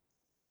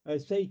I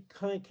say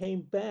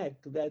came back.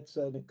 That's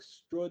an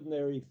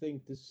extraordinary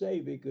thing to say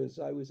because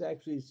I was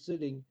actually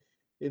sitting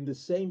in the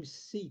same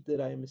seat that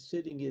I'm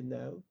sitting in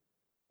now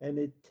and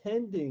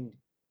attending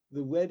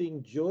the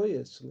wedding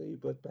joyously,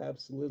 but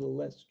perhaps a little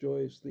less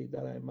joyously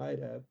than I might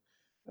have,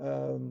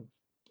 um,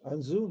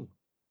 on Zoom.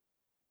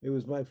 It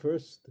was my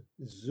first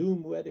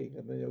Zoom wedding.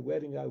 I mean, a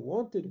wedding I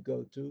wanted to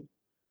go to,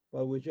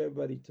 but which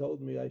everybody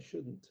told me I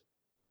shouldn't.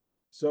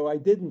 So I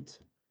didn't,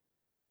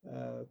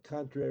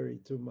 contrary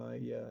to my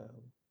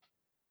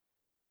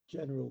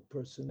general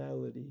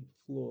personality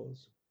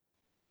flaws.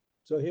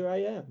 So here I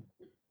am.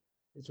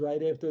 It's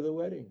right after the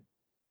wedding.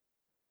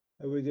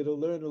 And we're going to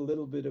learn a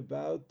little bit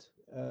about,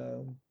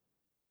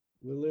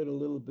 we'll learn a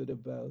little bit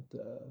about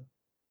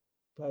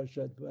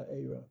Parshat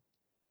Va'era.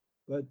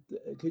 But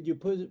could you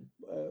put it,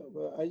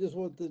 well, I just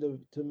wanted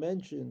to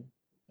mention,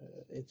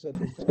 it's at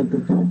the top of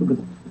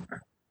the,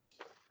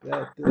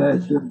 that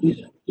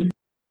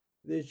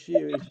this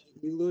year is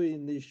Ilui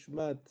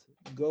Nishmat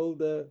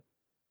Golda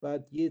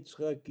Bat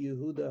Yitzchak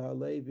Yehuda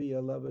Halevi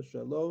Alav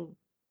Shalom,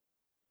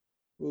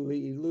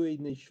 Ilui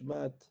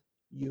Nishmat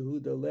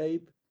Yehuda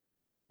Leib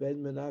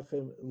Ben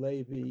Menachem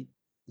Levi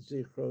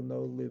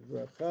Zichrono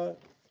Livracha.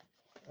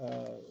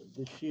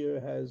 The shir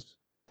has,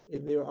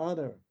 in their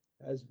honor,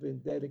 has been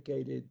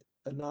dedicated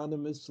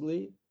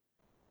anonymously.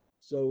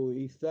 So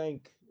we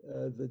thank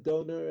the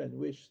donor and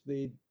wish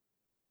the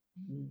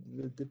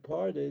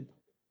departed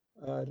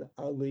an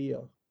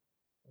aliyah.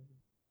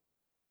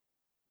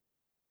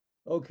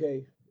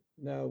 Okay,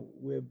 now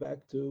we're back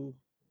to,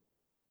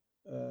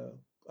 uh,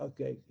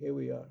 okay, here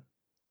we are.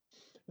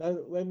 Now,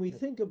 when we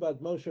think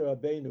about Moshe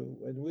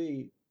Rabbeinu,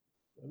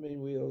 I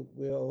mean,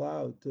 we're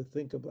allowed to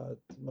think about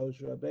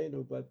Moshe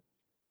Rabbeinu, but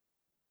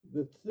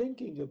the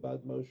thinking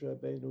about Moshe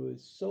Rabbeinu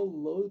is so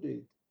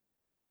loaded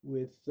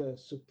with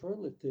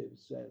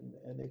superlatives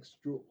and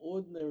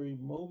extraordinary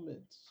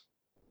moments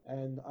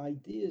and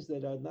ideas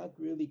that are not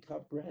really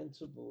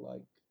comprehensible,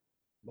 like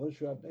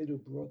Moshe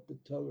Rabbeinu brought the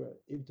Torah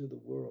into the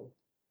world,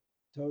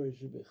 Torah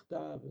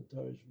Shebichtav and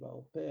Torah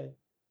Sheba'al Peh.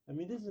 I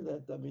mean, isn't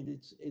that? I mean,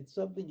 it's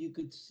something you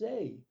could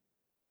say,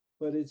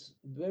 but it's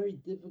very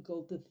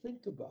difficult to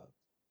think about.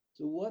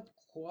 So, what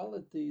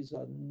qualities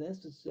are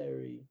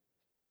necessary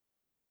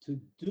to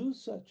do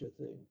such a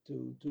thing,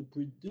 to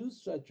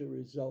produce such a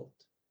result,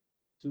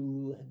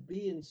 to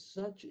be in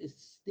such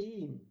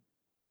esteem?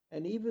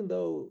 And even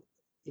though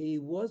he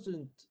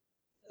wasn't,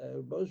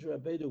 Moshe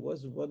Rabbeinu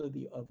wasn't one of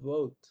the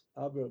Avot,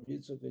 Abraham,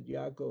 Yitzchak, and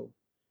Yaakov,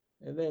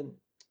 and then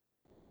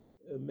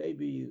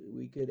maybe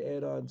we could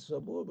add on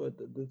some more, but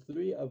the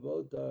three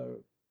Avot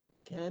are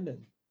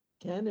canon,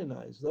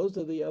 canonized. Those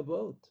are the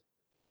Avot.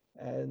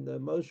 And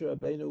Moshe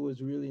Rabbeinu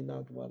was really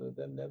not one of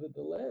them.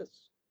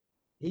 Nevertheless,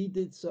 he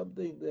did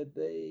something that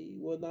they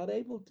were not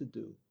able to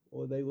do,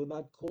 or they were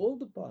not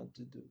called upon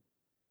to do,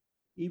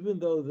 even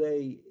though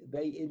they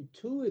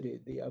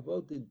intuited, the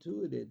Avot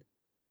intuited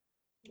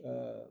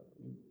uh,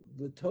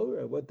 the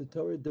Torah, what the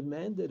Torah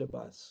demanded of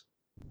us,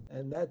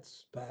 and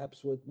that's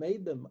perhaps what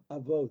made them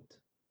Avot.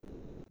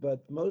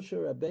 But Moshe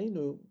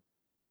Rabbeinu,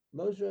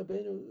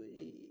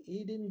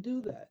 he didn't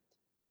do that.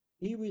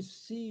 He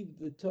received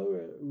the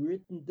Torah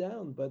written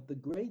down, but the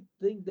great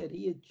thing that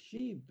he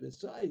achieved,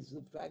 besides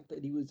the fact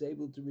that he was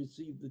able to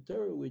receive the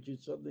Torah, which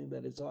is something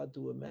that is hard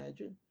to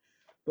imagine,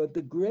 but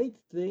the great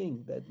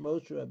thing that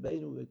Moshe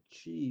Rabbeinu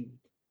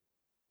achieved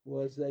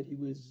was that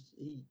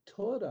he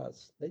taught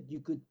us that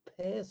you could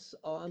pass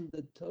on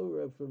the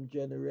Torah from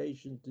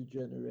generation to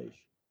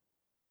generation.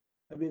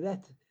 I mean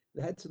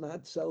that's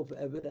not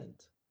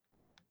self-evident,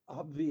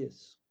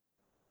 obvious,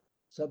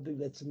 something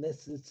that's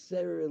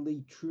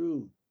necessarily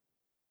true,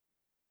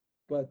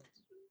 but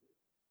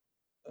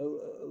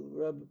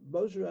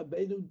Moshe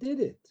Rabbeinu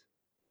did it.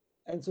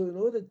 And so, in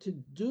order to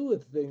do a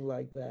thing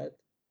like that,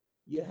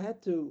 you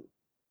had to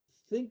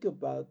think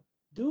about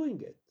doing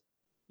it.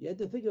 You had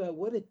to think about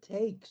what it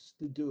takes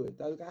to do it.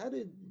 Like, how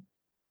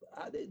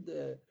did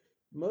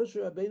Moshe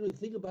Rabbeinu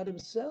think about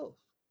himself?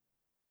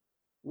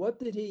 What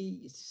did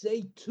he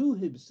say to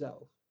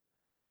himself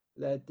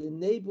that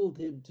enabled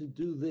him to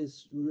do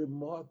this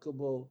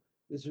remarkable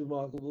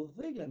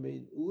thing? I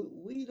mean,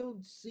 we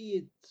don't see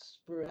it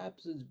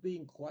perhaps as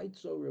being quite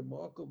so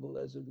remarkable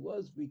as it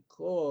was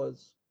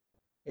because,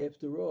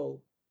 after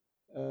all,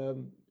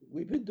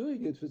 we've been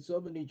doing it for so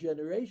many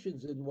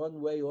generations in one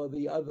way or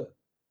the other.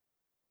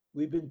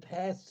 We've been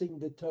passing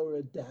the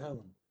Torah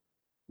down.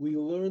 We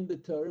learn the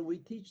Torah, we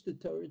teach the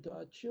Torah to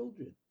our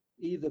children,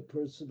 either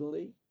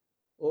personally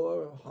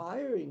or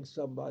hiring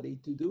somebody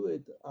to do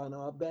it on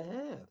our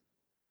behalf.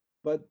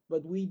 But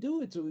we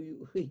do it, so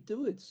we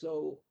do it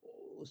so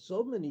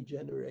many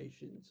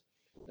generations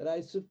that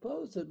I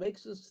suppose it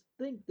makes us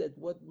think that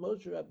what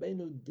Moshe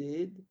Rabbeinu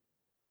did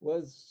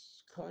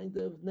was kind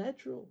of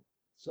natural,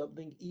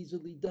 something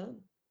easily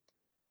done.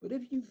 But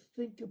if you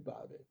think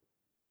about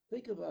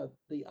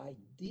the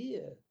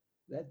idea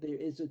that there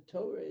is a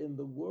Torah in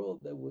the world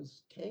that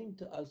was came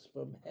to us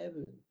from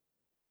heaven.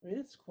 I mean,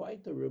 it's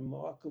quite a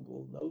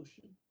remarkable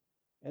notion,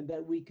 and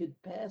that we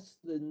could pass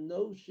the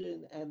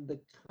notion and the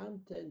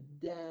content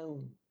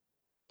down.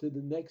 to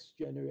the next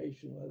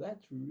generation. Well,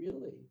 that's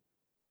really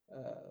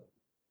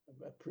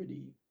a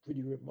pretty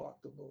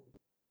remarkable,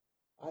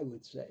 I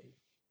would say.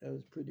 That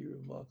was pretty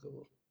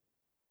remarkable.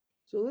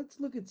 So let's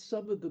look at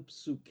some of the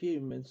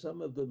psukim and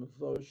some of the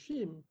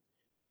mefarshim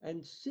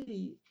and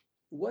see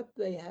what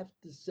they have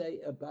to say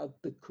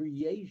about the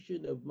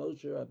creation of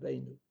Moshe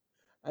Rabbeinu.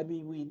 I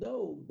mean, we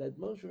know that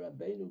Moshe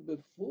Rabbeinu,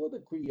 before the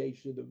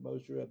creation of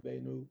Moshe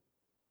Rabbeinu,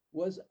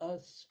 was a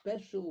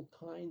special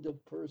kind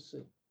of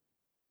person.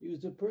 He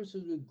was a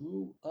person who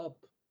grew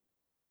up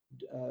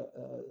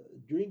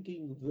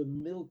drinking the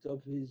milk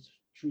of his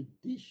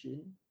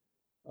tradition,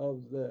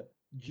 of the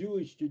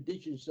Jewish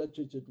tradition, such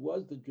as it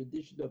was the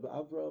tradition of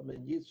Avraham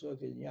and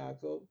Yitzchak and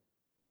Yaakov.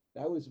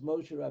 That was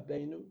Moshe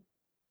Rabbeinu.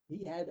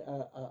 He had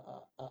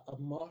a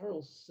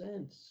moral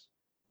sense,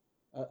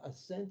 a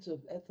sense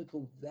of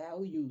ethical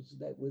values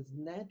that was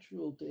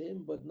natural to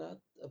him, but not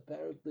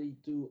apparently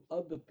to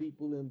other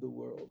people in the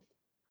world.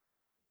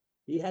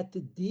 He had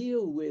to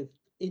deal with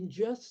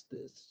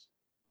injustice,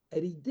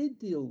 and he did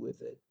deal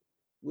with it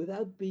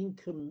without being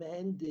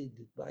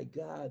commanded by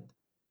God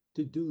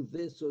to do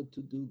this or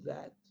to do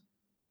that.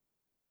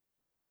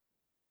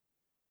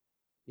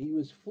 He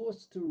was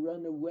forced to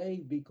run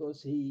away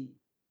because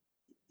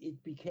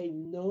it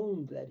became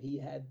known that he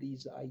had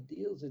these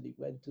ideals, and he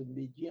went to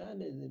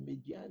Midian, and in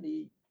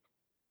Midian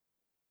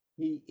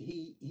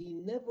he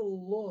never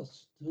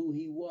lost who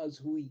he was,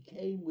 who he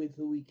came with,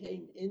 who he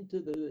came into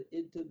the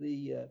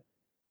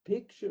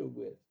picture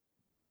with.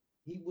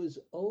 He was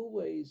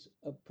always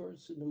a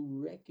person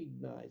who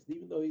recognized,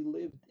 even though he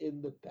lived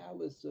in the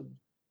palace of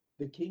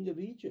the king of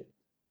Egypt,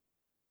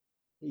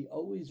 he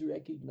always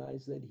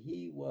recognized that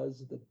he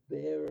was the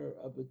bearer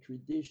of a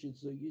tradition.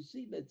 So you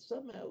see that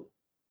somehow,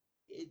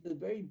 at the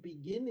very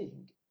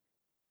beginning,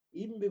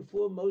 even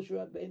before Moshe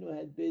Rabbeinu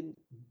had been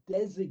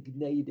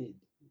designated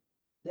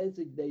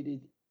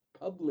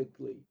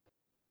publicly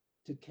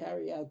to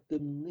carry out the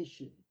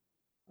mission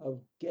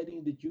of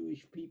getting the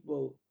Jewish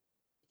people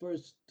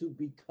first to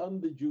become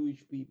the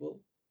Jewish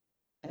people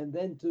and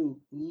then to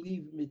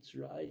leave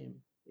Mitzrayim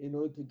in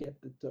order to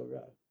get the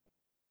Torah.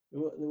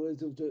 It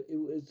was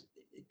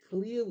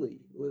clearly,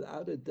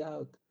 without a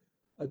doubt,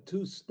 a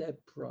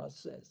two-step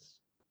process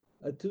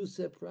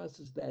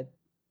that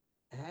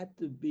had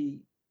to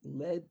be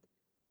led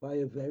by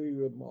a very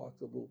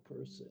remarkable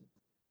person.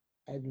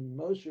 And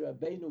Moshe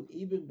Rabbeinu,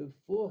 even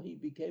before he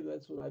became,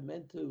 that's what I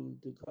meant to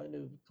kind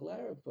of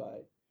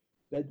clarify,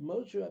 that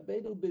Moshe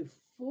Rabbeinu,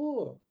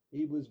 before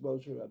he was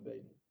Moshe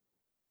Rabbeinu,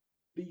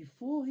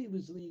 before he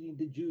was leading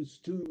the Jews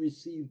to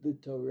receive the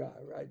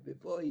Torah, right?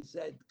 Before he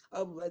said,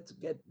 come, let's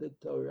get the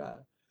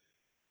Torah.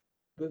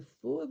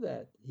 Before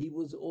that, he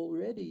was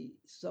already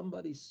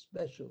somebody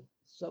special,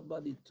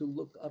 somebody to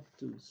look up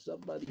to,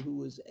 somebody who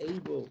was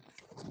able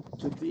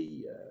to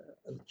be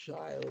a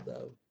child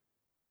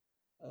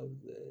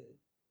of the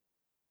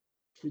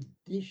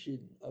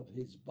tradition of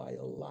his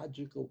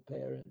biological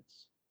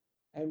parents,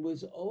 and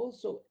was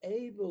also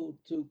able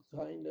to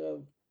kind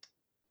of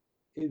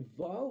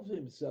evolve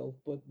himself,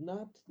 but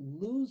not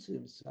lose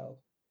himself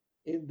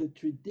in the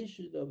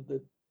tradition of the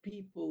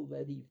people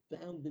that he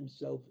found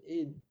himself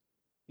in,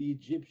 the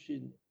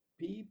Egyptian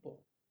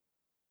people.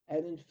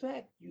 And in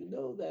fact, they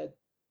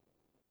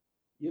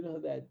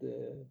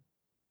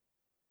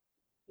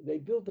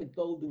built a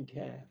golden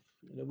calf.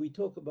 We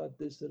talk about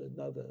this at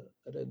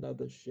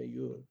another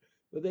shiur,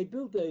 but they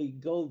built a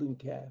golden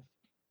calf.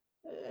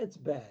 That's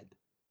bad.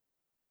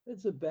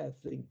 That's a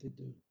bad thing to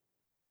do.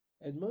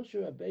 And Moshe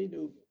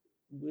Rabbeinu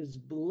was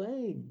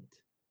blamed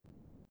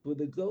for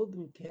the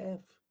golden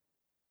calf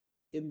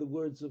in the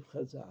words of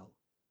Chazal.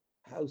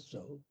 How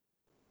so?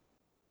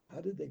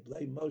 How did they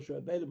blame Moshe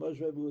Rabbeinu?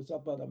 Moshe Rabbeinu was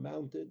up on a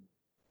mountain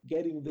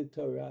getting the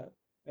Torah,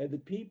 and the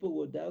people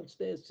were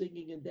downstairs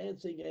singing and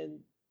dancing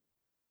and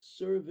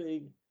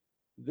serving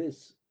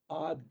this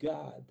odd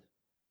God.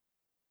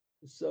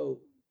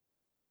 So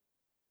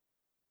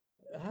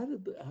how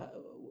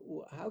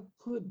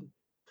could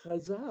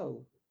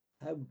Chazal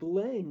have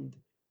blamed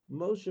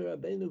Moshe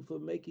Rabbeinu for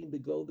making the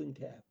golden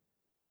calf?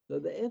 So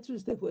the answer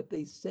is that what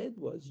they said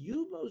was,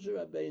 you, Moshe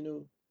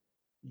Rabbeinu,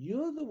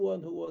 you're the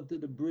one who wanted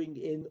to bring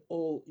in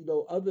all,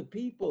 other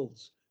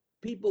peoples.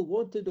 People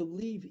wanted to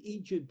leave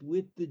Egypt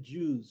with the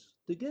Jews,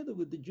 together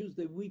with the Jews,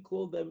 that we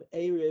call them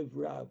Erev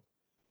Rav.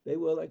 They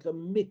were like a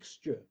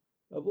mixture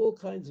of all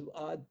kinds of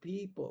odd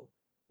people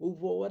who,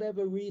 for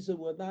whatever reason,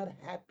 were not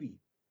happy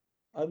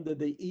under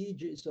the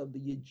aegis of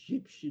the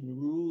Egyptian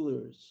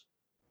rulers.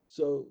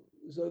 So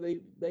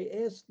they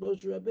asked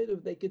Moshe Rabbeinu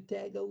if they could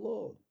tag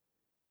along.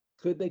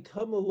 Could they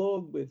come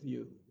along with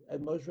you?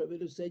 And Moshe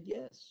Rabbeinu said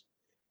yes.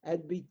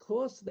 And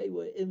because they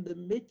were in the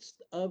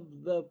midst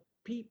of the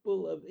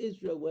people of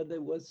Israel, when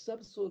there was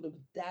some sort of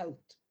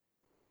doubt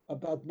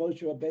about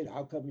Moshe Rabbeinu,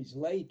 how come he's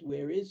late?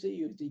 Where is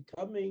he? Is he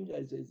coming?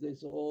 Is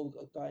this all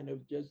a kind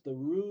of just a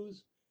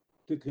ruse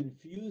to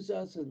confuse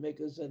us and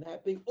make us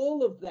unhappy?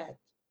 All of that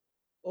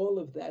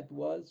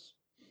was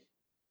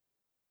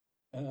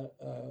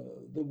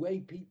the way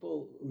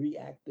people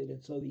reacted.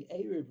 And so the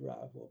Erev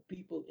Rav, or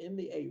people in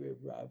the Erev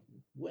Rav,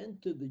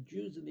 went to the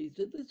Jews and he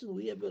said, listen,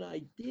 we have an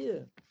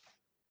idea.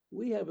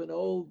 We have an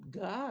old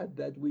God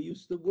that we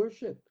used to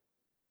worship.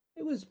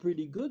 It was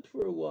pretty good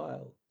for a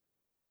while.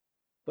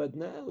 But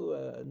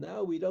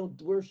now we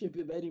don't worship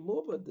him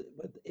anymore.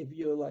 But if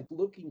you're like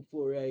looking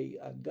for a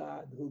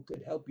God who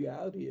could help you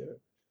out here,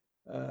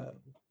 uh,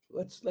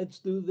 let's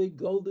do the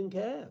golden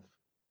calf.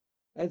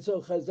 And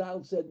so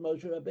Chazal said,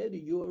 Moshe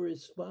Rabbeinu, you are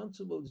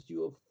responsible. It's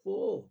your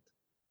fault.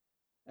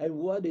 And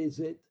what is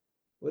it?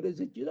 What is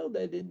it? You know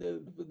that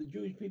for the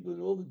Jewish people in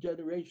all the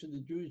generations,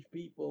 the Jewish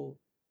people,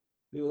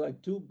 there were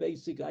like two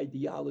basic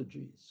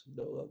ideologies.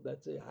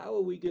 That's it. How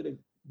are we going to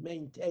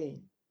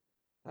maintain?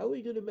 How are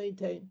we going to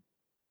maintain?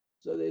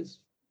 So there's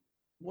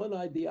one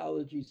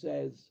ideology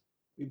says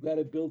we've got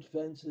to build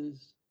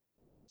fences,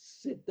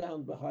 sit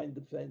down behind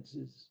the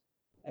fences,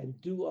 and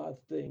do our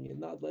thing and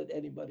not let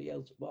anybody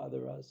else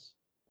bother us.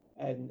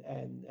 And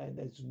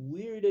as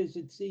weird as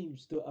it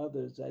seems to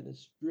others, and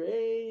as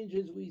strange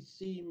as we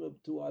seem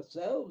to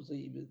ourselves,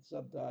 even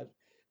sometimes,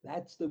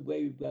 that's the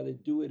way we've got to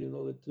do it in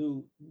order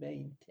to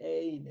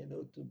maintain, in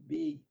order to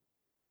be.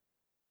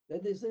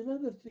 Then there's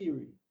another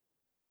theory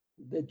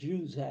that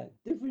Jews had,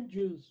 different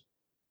Jews,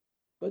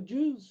 but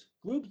Jews,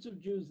 groups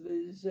of Jews,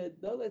 they said,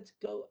 no, let's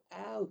go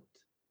out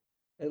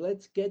and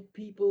let's get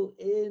people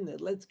in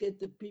and let's get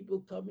the people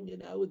coming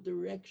in our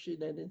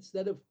direction. And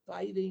instead of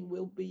fighting,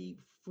 we'll be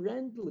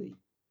friendly.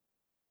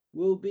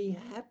 We'll be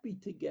happy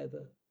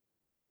together.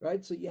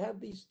 Right? So you have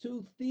these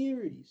two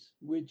theories,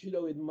 which,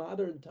 in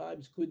modern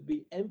times could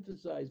be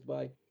emphasized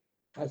by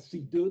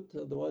Hasidut.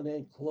 On the one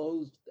hand,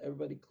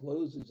 everybody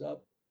closes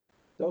up,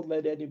 don't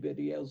let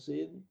anybody else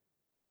in,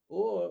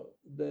 or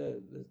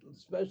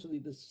especially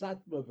the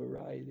Satmar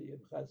variety of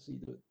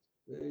Hasidut.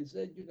 They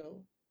said,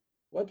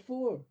 what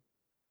for?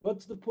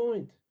 What's the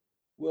point?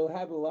 We'll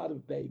have a lot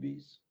of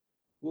babies.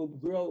 We'll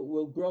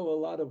grow a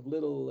lot of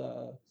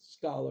little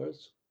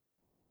scholars,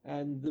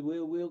 and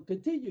we'll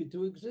continue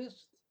to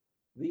exist.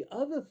 The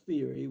other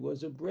theory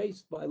was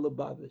embraced by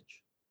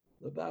Lubavitch.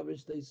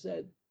 Lubavitch, they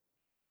said,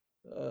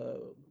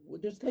 we'll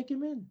just take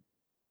him in.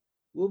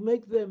 We'll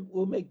make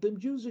them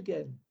Jews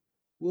again.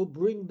 We'll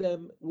bring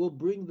them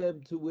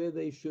to where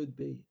they should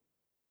be.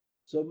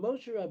 So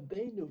Moshe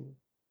Rabbeinu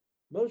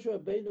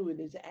in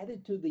his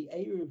attitude to the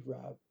Erev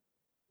Rav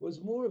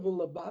was more of a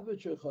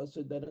Lubavitcher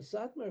chassid than a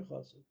Satmar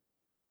chassid.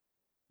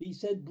 He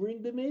said,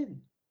 bring them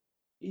in.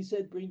 He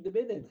said, bring them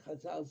in. And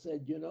Chazal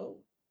said,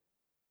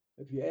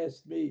 if you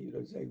asked me,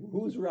 say,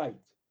 who's right?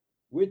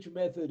 Which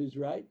method is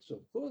right? So,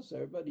 of course,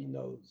 everybody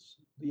knows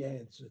the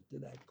answer to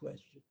that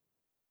question.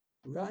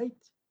 Right?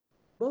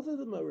 Both of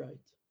them are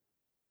right.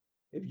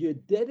 If you're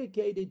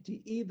dedicated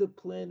to either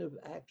plan of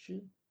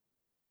action,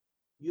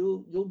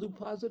 you'll do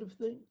positive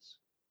things.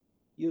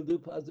 You'll do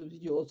positive.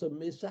 You also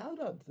miss out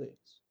on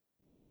things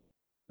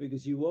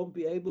because you won't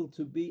be able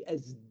to be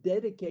as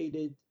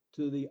dedicated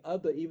to the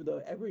other, even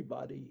though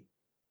everybody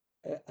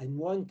in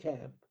one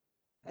camp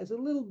has a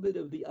little bit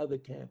of the other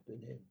camp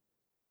in him,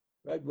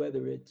 right?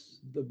 Whether it's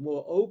the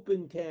more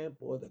open camp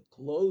or the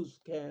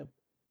closed camp,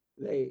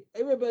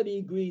 everybody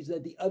agrees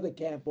that the other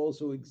camp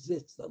also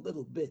exists a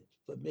little bit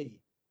for me.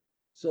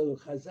 So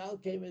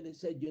Chazal came in and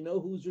said, you know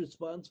who's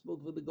responsible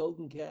for the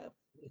golden calf?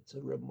 It's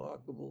a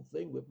remarkable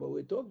thing, but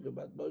we're talking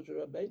about Moshe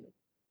Rabbeinu.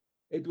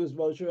 It was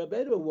Moshe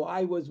Rabbeinu.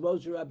 Why was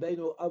Moshe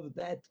Rabbeinu of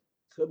that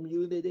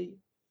community,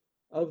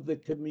 of the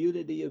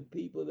community of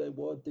people that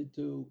wanted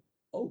to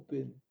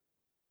open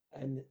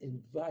and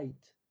invite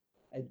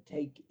and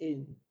take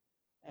in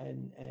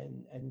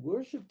and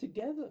worship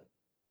together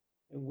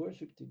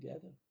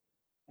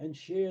and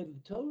share the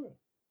Torah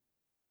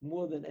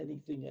more than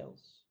anything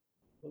else?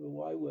 I mean,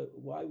 why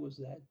was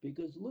that?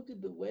 Because look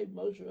at the way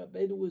Moshe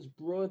Rabbeinu was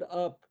brought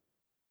up.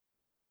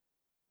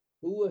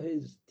 Who were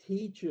his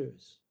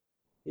teachers,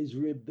 his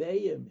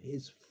rebbeim,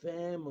 his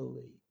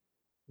family,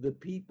 the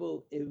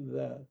people in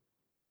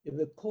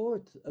the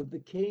court of the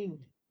king,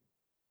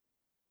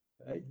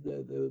 right?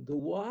 The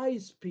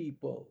wise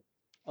people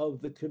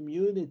of the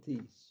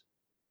communities.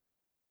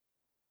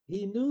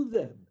 He knew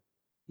them.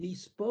 He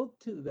spoke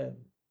to them.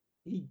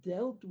 He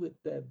dealt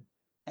with them.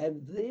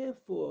 And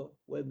therefore,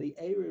 when the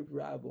Erev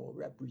Rav or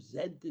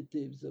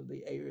representatives of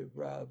the Erev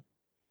Rav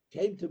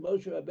came to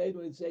Moshe Rabbeinu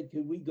and said,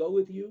 can we go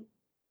with you?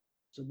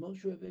 So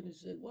Moshe Rabbeinu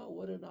said, wow,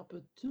 what an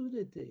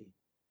opportunity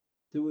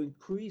to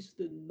increase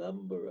the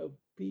number of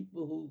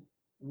people who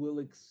will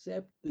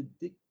accept the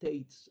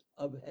dictates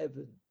of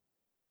heaven,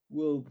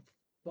 will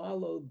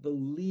follow the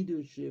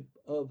leadership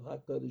of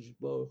HaKadosh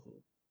Baruch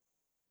Hu.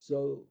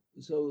 So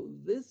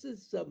this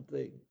is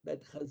something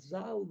that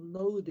Chazal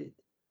noted,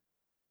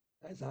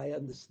 as I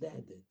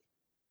understand it.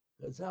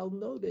 Chazal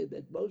noted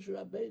that Moshe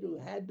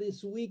Rabbeinu had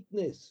this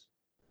weakness.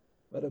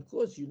 But of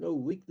course,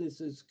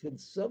 weaknesses can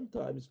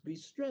sometimes be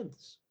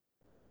strengths.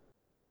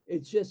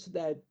 It's just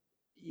that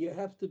you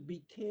have to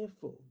be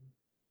careful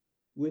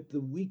with the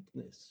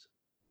weakness,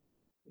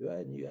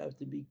 right? And you have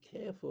to be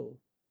careful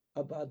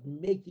about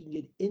making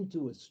it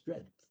into a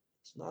strength.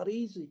 It's not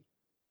easy.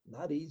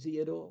 Not easy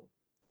at all.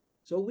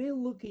 So we're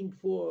looking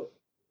for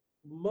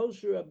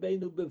Moshe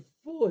Rabbeinu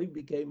before he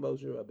became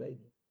Moshe Rabbeinu.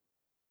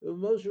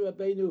 Moshe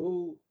Rabbeinu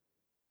who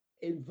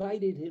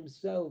invited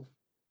himself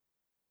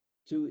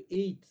to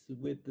eat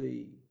with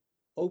the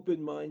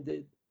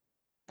open-minded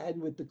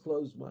and with the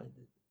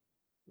closed-minded,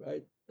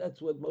 right?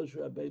 That's what Moshe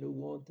Rabbeinu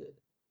wanted.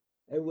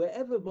 And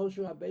wherever Moshe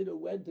Rabbeinu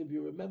went, if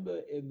you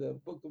remember in the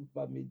book of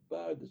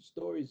Bamidbar, the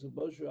stories of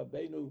Moshe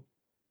Rabbeinu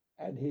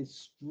and his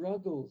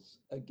struggles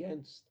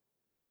against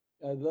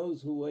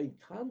those who were in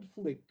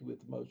conflict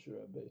with Moshe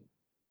Rabbeinu,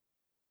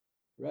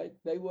 right?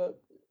 They were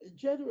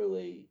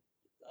generally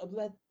of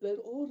that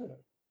order.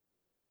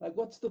 Like,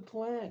 what's the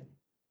plan?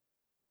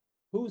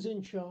 Who's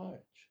in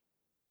charge?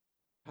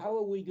 How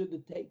are we going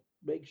to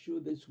make sure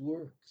this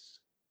works?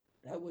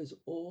 That was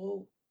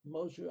all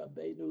Moshe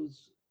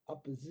Rabbeinu's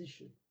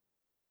opposition.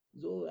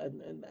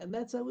 And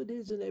that's how it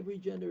is in every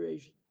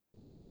generation.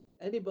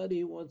 Anybody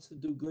who wants to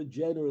do good,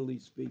 generally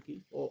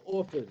speaking, or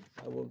often,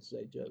 I won't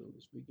say generally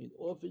speaking,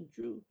 often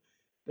true,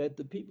 that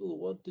the people who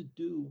want to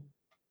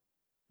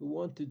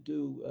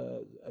do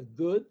a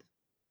good,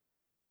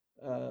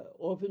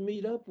 often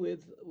meet up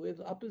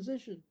with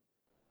opposition,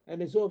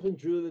 and it's often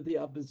true that the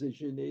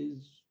opposition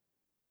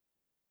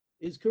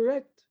is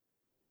correct,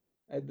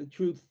 and the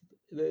truth,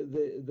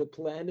 the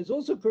plan is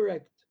also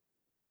correct.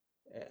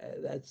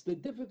 That's the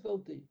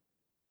difficulty.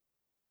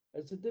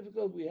 That's the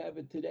difficulty we have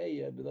it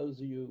today. Those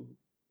of you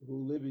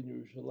who live in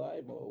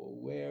Yerushalayim are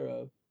aware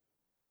of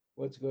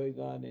what's going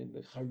on in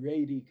the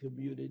Haredi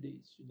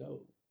communities. You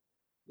know,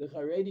 the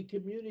Haredi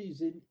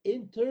communities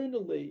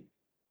internally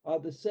are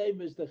the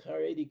same as the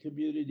Haredi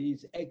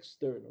communities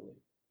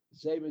externally, the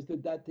same as the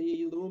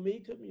Dati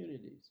Leumi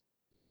communities.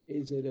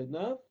 Is it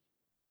enough,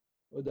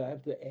 or do I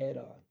have to add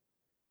on?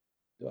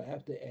 Do I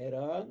have to add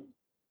on?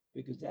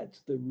 Because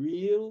that's the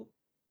real,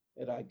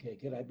 and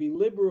can I be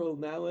liberal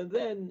now and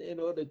then in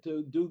order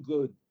to do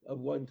good of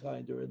one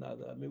kind or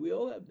another? I mean, we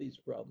all have these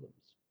problems.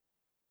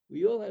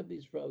 We all have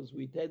these problems.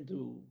 We tend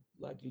to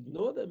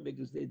ignore them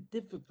because they're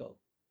difficult.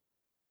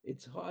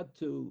 It's hard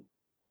to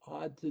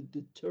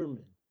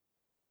determine,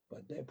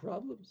 but they're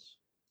problems.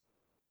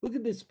 Look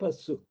at this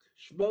pasuk,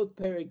 Shmot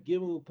Perek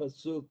Gimel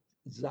pasuk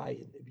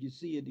Zayin. If you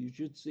see it, you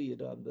should see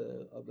it on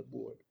the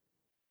board.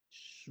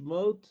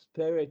 Shmot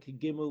Perek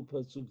Gimel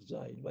pasuk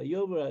Zayin.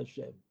 Vayomer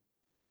Hashem.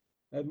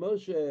 And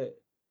Moshe,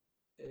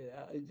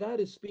 God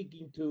is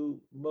speaking to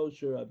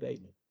Moshe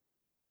Rabbeinu.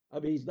 I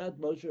mean, he's not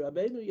Moshe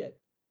Rabbeinu yet.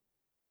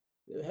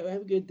 They're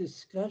having a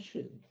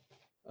discussion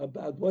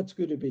about what's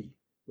going to be,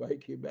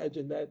 right? Can you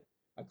imagine that?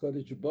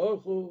 HaKadosh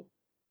Baruch Hu,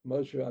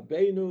 Moshe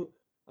Rabbeinu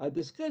are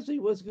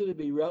discussing what's going to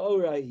be. Ra'o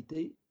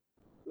Ra'iti.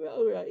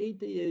 Ra'o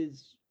Ra'iti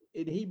is,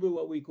 in Hebrew,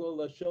 what we call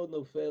Lashon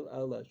Nofel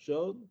al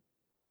Lashon.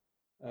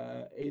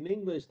 In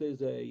English,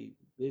 there's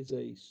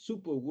a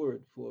super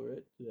word for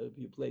it. If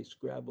you play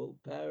Scrabble,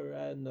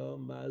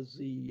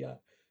 paranomazia.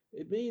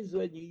 It means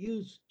when you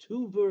use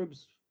two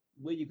verbs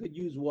where you could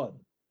use one.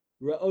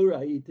 Ra'o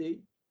Ra'iti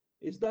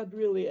is not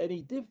really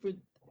any different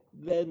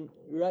than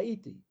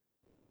Ra'iti.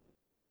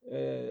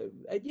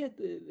 And yet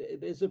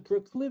there's a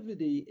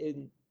proclivity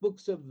in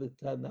books of the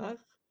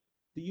Tanakh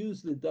to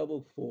use the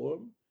double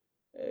form.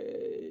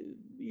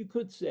 You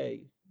could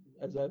say,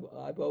 as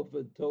I've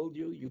often told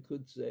you, you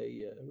could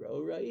say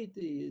Ra'o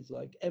Ra'iti is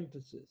like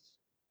emphasis.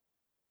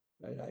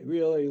 Right? I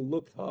really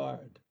looked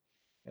hard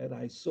and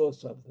I saw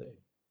something.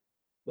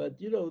 But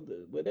you know,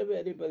 whenever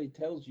anybody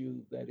tells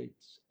you that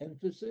it's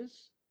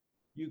emphasis,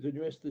 you can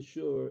rest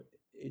assured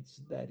it's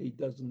that he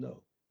doesn't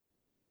know.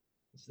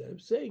 Instead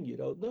of saying you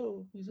don't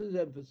know, he says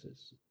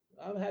emphasis.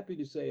 I'm happy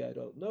to say I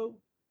don't know.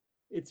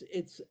 It's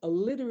a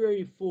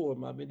literary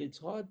form. I mean, it's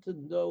hard to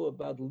know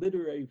about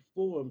literary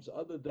forms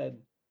other than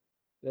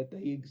that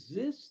they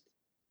exist,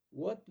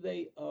 what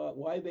they are,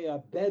 why they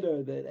are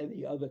better than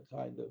any other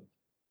kind of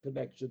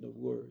connection of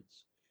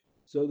words.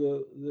 So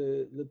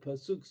the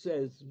pasuk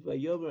says,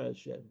 "Vayomer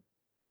Hashem,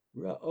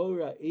 Ra'o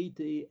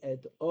Ra'iti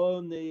et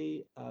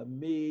oni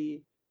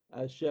ami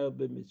asher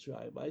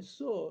b'Mitzrayim." I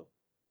saw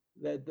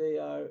that they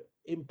are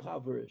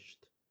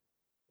impoverished.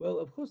 Well,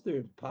 of course they're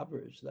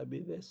impoverished. I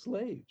mean, they're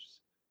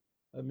slaves.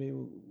 I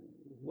mean,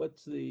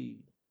 what's the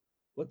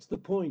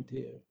point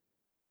here?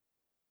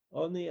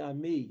 Oni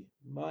ami,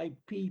 my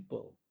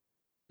people.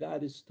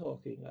 God is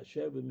talking.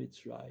 Asher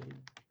b'Mitzrayim.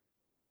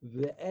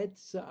 Ve'et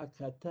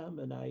sa'akatam,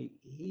 and I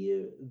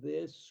hear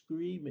their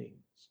screaming.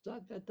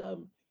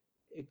 Sa'akatam,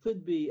 it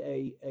could be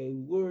a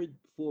word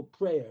for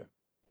prayer,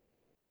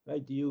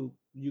 right? You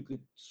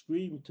could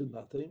scream to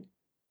nothing,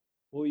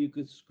 or you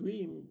could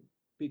scream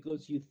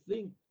because you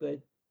think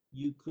that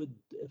you could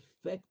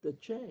affect a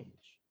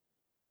change.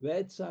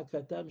 It's almost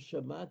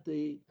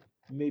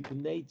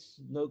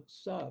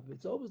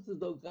as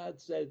though God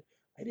said,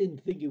 I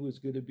didn't think it was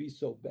going to be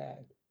so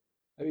bad.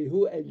 I mean,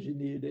 who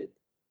engineered it?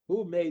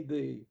 Who made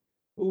the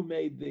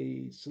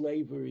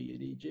slavery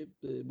in Egypt?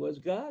 It was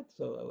God.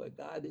 So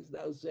God is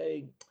now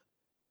saying,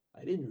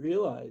 I didn't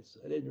realize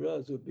it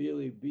would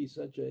really be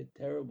such a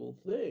terrible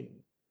thing.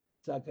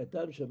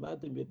 Tzakatam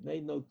shamatim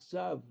b'pnei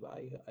noksav.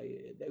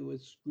 They were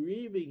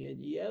screaming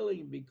and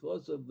yelling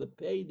because of the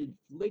pain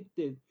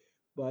inflicted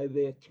by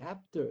their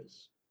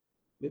captors.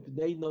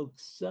 B'pnei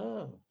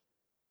noksav.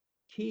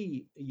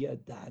 Ki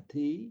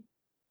yadati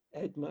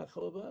et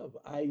machovav.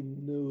 I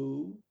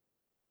knew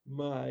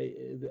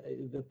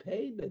the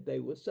pain that they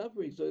were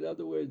suffering. So in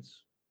other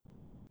words,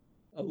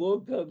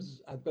 along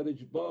comes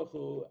HaKadosh Baruch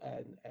Hu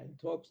and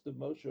talks to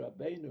Moshe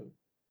Rabbeinu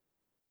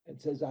and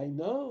says, I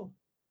know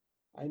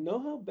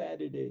how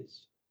bad it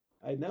is.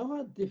 I know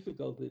how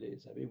difficult it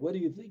is. I mean, what do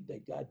you think,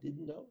 that God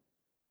didn't know?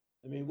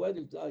 I mean, what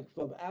is, like,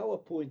 from our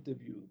point of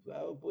view,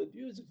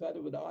 it's kind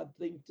of an odd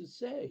thing to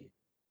say.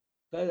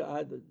 Kind of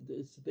odd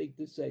thing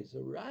to say. So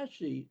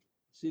Rashi,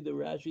 see the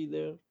Rashi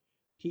there?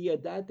 Ki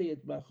yadati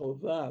et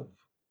machovav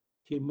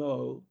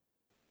kimo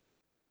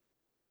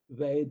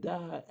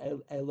vayeda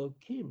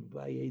Elokim,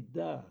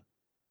 vayeda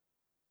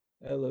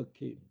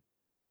Elokim.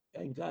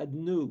 And God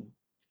knew.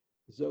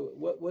 So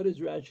what is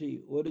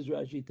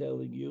Rashi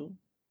telling you?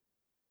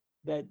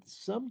 That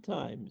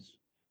sometimes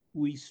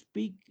we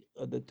speak,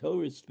 the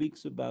Torah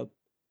speaks about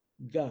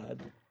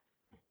God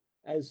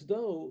as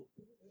though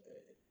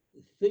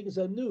things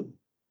are new.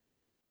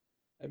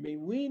 I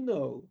mean, we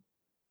know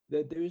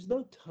that there is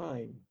no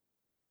time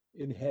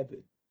in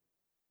heaven.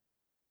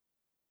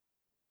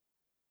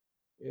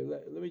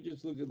 Let me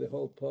just look at the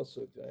whole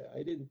pasuk.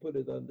 I didn't put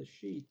it on the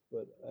sheet,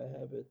 but I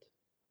have it.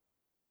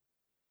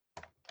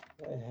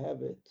 I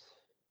have it.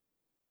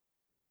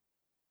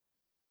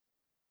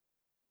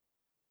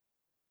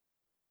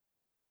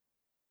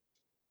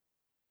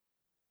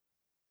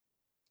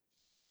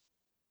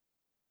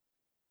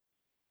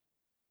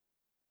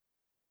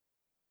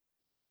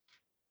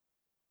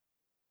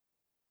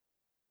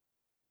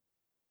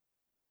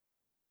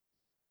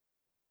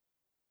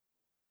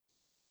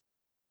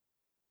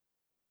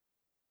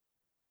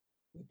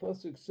 The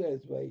pasuk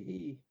says,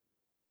 "Vayhi."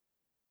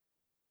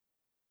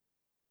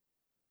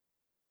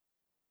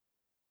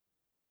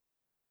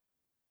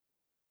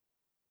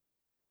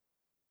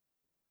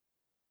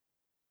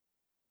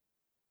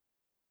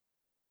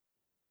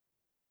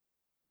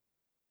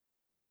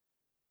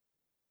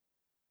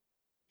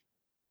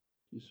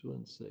 Just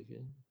one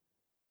second.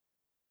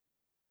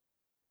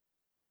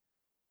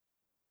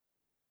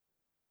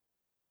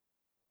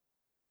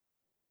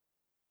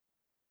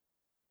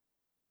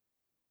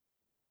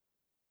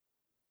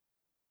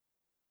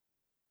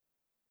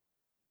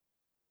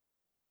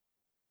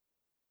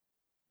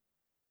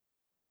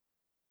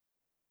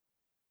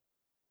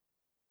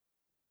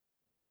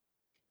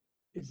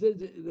 It says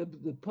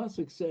the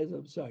pasuk says,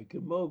 "I'm sorry."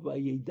 Kamo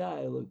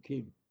vayida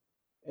Elokim,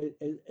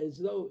 as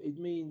though it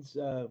means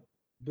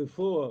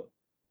before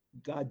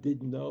God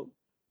didn't know,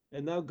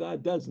 and now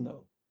God does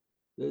know.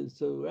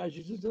 So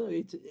Rashi says, no,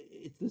 it's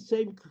the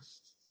same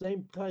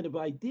kind of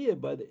idea,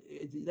 but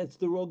that's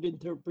the wrong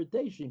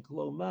interpretation.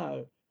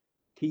 Klomar,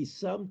 ki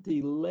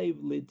samti lev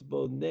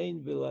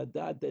litbonein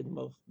v'ladat et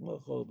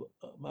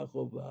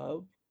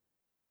machovav.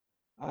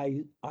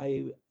 I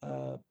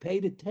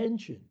paid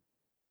attention.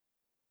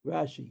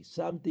 Rashi,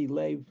 samti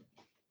lev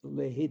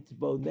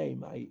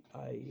lehitbonein.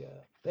 I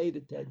paid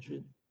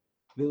attention.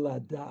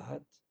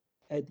 V'ladat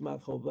et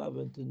machovav,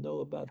 and to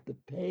know about the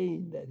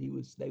pain that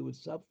they were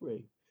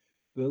suffering.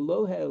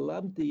 V'lo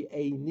ha'elamti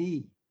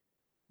eini,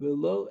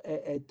 v'lo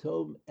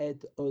e'etom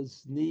et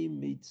ozni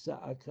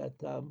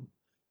mitza'akatam.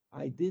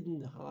 I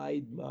didn't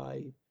hide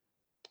my,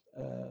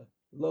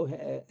 lo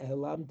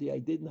ha'elamti, I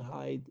didn't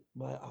hide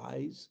my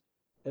eyes,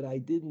 and I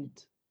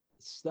didn't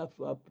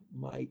stuff up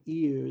my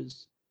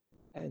ears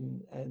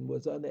and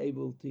was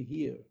unable to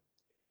hear.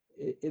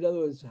 In other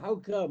words, how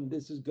come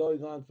this is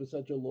going on for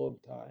such a long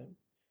time?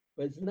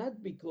 But it's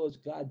not because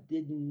God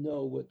didn't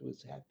know what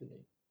was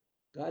happening.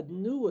 God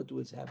knew what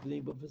was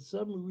happening, but for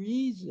some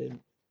reason,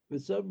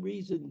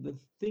 the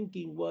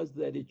thinking was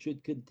that it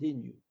should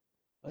continue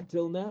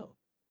until now.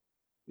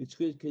 It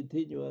should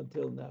continue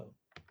until now.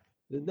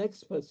 The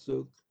next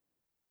pasuk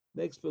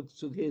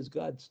is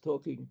God's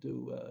talking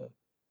to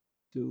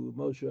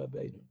Moshe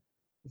Rabbeinu.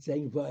 It's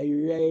saying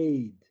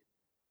 "Vayreid."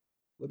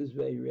 What does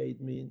 "Vayreid"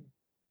 mean?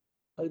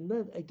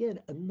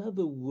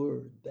 Another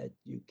word that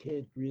you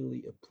can't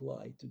really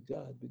apply to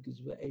God, because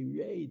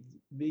 "Vayreid"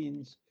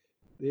 means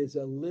there's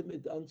a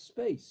limit on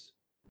space.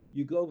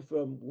 You go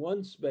from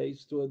one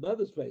space to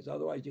another space.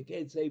 Otherwise, you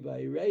can't say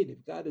Vayreid.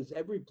 If God is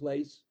every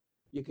place,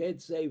 you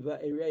can't say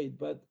Vayreid.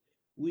 But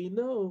we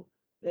know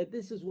that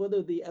this is one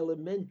of the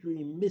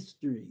elementary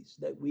mysteries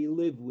that we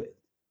live with,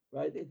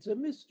 right? It's a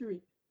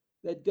mystery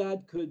that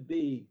God could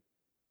be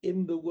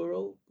in the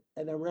world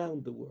and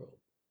around the world.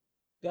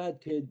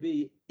 God could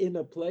be in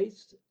a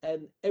place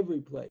and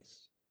every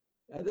place.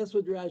 And that's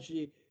what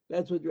Rashi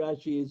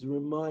is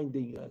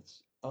reminding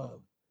us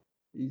of.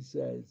 He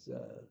says,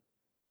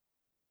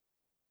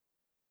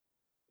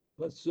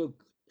 Pasuk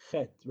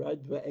Chet, right?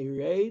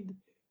 Ve'ered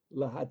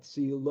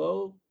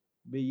lahatzilo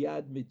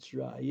miyad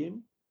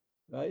Mitzrayim,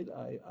 right?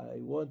 I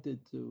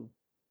wanted to,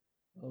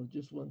 oh,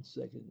 just one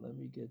second. Let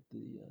me get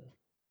the,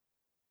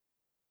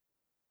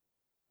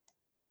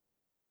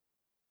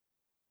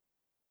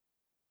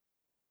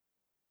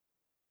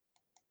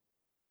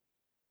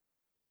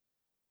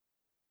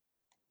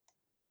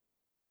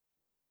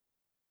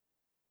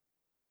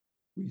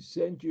 We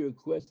sent your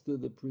request to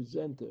the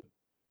presenter.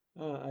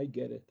 Ah, I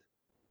get it.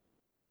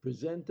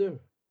 Presenter.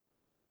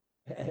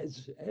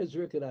 As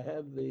Ezra, can I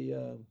have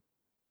the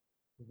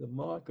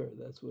marker?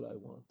 That's what I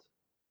want.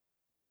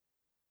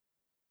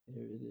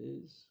 There it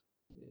is.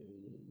 There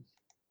it is.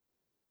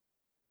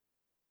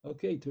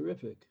 Okay,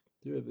 terrific.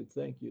 Terrific.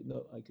 Thank you.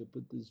 No, I could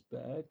put this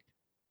back,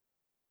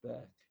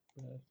 back,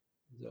 back.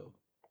 So,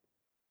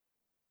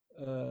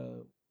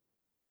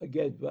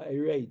 again,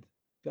 Vairad.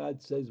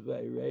 God says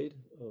Vairad.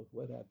 Oh,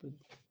 what happened?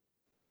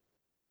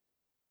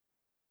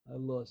 I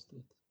lost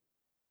it.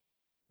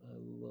 I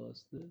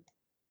lost it.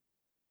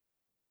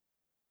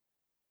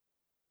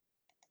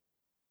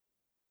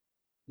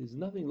 There's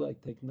nothing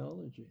like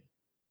technology.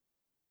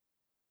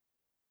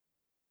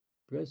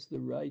 Press the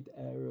right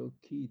arrow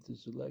key to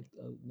select.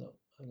 Oh, no,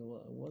 I don't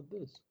want. I want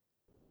this.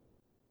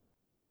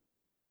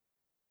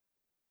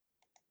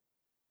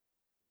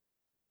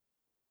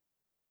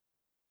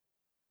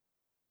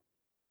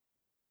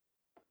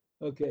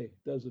 Okay,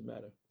 doesn't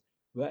matter.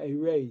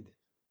 Vairad.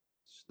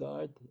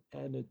 Start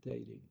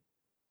annotating.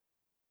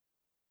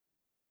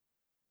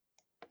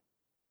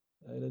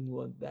 I didn't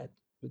want that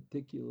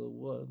particular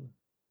one.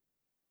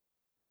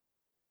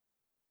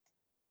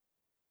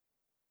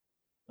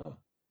 Ah,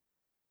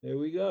 there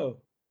we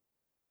go.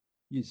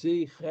 You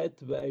see, Chet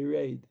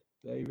Vairad.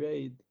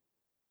 Vairad.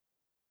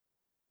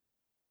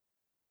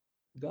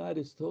 God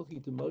is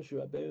talking to Moshe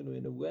Rabbeinu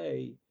in a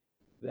way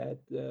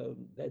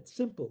that's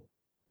simple.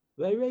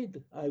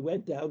 Vairad. I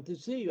went down to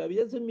see. I mean,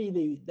 it doesn't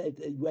mean that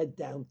he went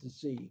down to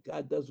see.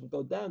 God doesn't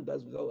go down,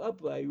 doesn't go up.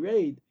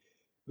 Vairad.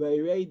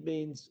 Vairad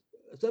means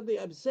something.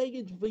 I'm saying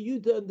it for you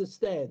to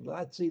understand.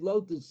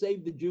 Latzilot, to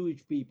save the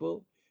Jewish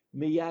people.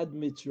 Miyad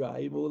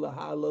Mitzrayim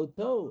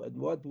ulahaloto. And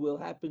what will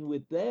happen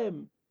with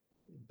them,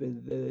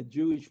 the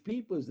Jewish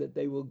people, is that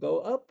they will go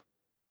up.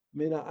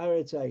 Mina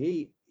Aretz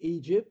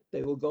Egypt.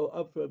 They will go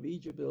up from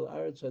Egypt to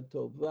Aretz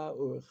HaTova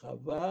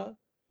Urchava,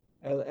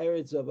 El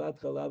Eretz Zavat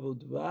Chalav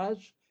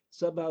Udvash.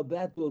 Somehow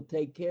that will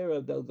take care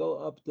of. They'll go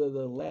up to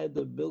the land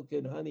of milk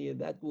and honey, and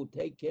that will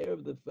take care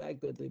of the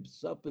fact that they've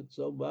suffered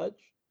so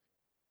much.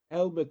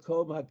 El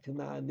Mekom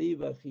HaKnaani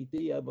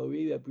VaChiti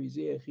HaMori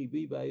VaPrizi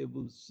HaChivi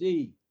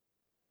VaYebusi.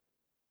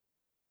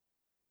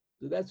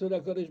 So that's what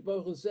HaKadosh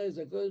Baruch Hu says.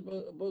 HaKadosh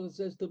Baruch Hu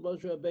says to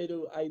Moshe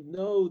Rabbeinu, I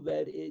know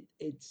that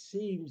it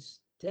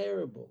seems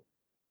terrible.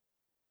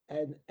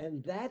 And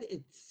that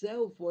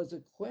itself was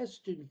a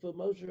question for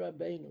Moshe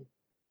Rabbeinu.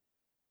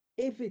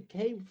 If it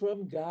came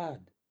from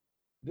God,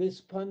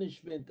 this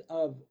punishment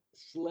of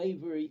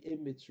slavery in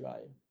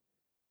Mitzrayim,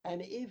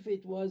 and if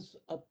it was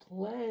a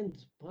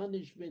planned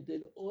punishment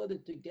in order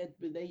to get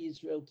Bnei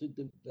Israel to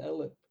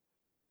develop,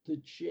 to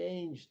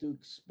change, to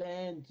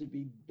expand, to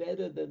be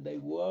better than they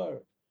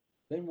were,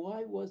 then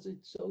why was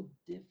it so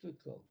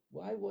difficult?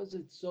 Why was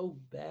it so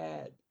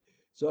bad?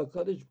 So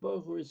HaKadosh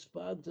Baruch Hu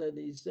responds and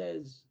he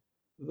says,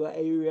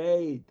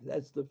 Va'ereid,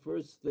 that's the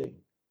first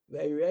thing.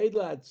 Va'ereid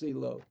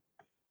latzilo.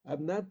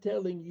 I'm not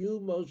telling you,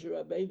 Moshe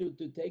Rabbeinu,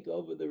 to take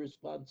over the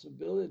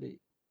responsibility.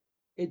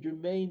 It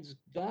remains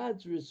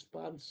God's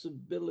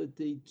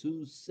responsibility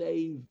to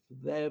save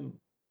them.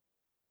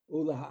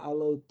 And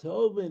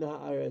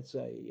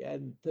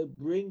to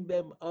bring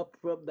them up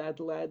from that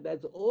land,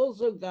 that's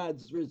also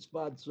God's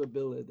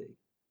responsibility.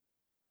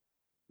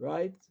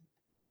 Right?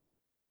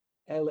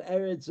 El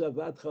Eretz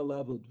Zavat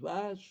Chalav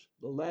Udvash,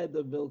 the land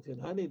of milk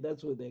and honey,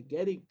 that's where they're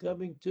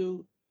coming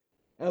to.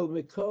 El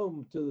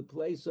Mekom, to the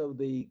place of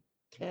the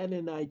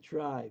Canaanite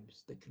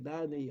tribes, the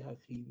Knani,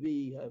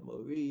 Hachivi,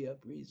 Hamori,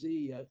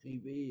 Haprizi,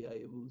 Hachivi,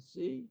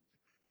 Hayebusi,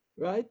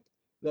 right?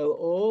 They'll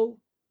all,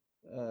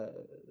 uh,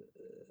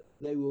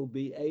 they will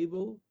be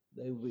able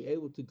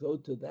to go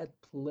to that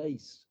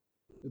place,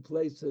 the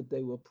place that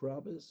they were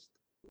promised,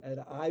 and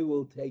I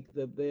will take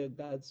them there,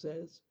 God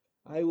says.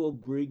 I will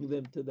bring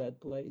them to that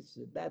place,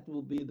 and that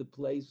will be the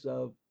place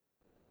of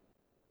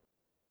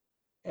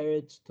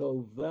Eretz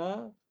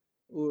Tova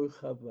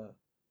Urchava.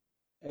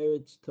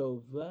 Eretz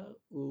Tova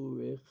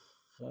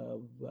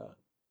Urechava.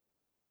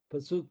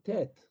 Pasuk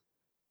Tet.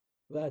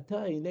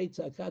 V'ata hinei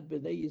tzakat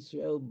b'nei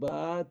Yisrael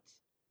bat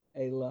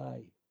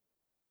Elai.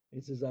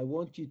 He says, I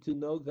want you to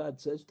know,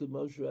 God says to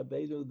Moshe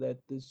Rabbeinu,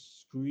 that this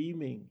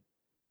screaming,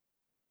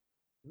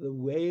 the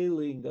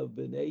wailing of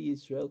Bnei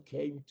Yisrael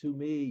came to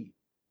me.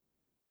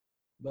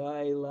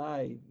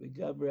 Ba'elai,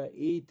 v'gam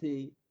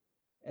iti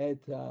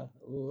et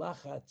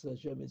lachatz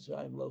Hashem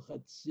Mitzrayim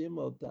lochatzim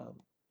otam.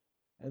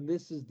 And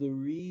this is the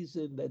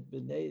reason that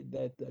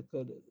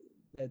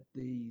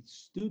the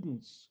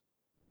students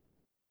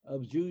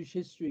of Jewish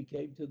history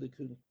came to the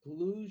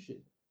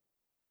conclusion,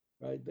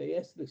 right? They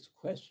asked this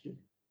question,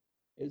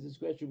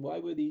 why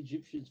were the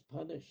Egyptians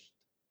punished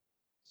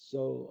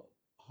so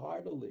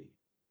heartily?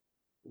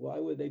 Why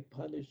were they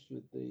punished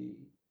with the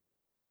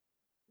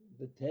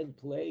 10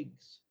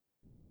 plagues?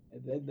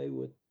 And then they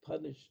were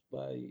punished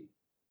by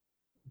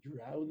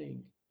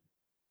drowning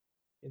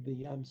in the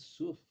Yam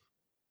Suf.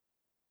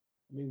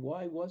 I mean,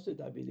 why was it?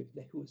 I mean, if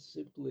they were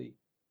simply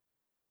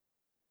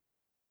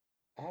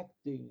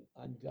acting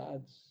on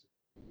God's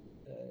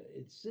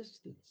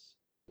insistence,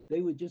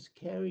 They were just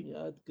carrying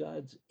out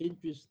God's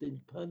interest in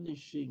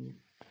punishing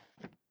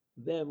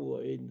them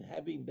or in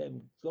having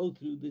them go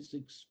through this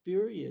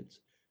experience.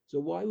 So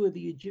why were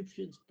the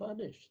Egyptians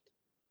punished?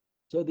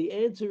 So the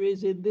answer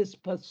is in this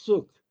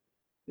pasuk.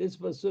 This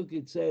pasuk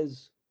it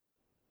says,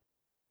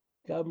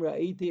 "Kam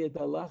ra'iti et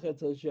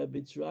halachatz asher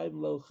Mitzrayim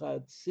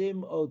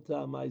lochatzim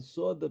otam." I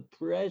saw the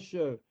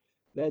pressure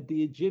that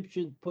the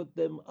Egyptians put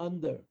them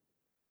under.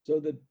 So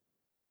the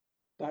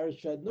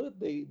Parashanut,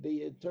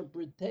 the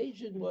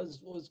interpretation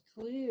was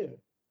clear.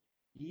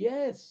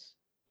 Yes,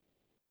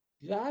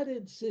 God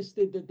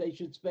insisted that they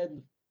should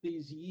spend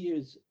these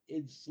years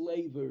in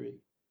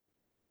slavery,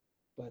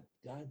 but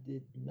God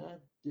did not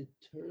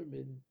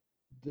determine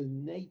the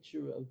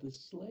nature of the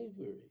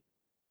slavery.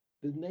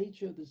 The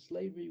nature of the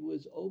slavery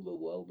was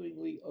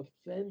overwhelmingly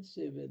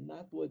offensive and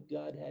not what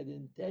God had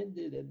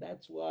intended. And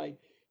that's why,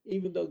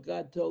 even though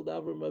God told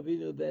Avram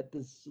Avinu that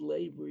the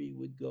slavery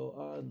would go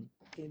on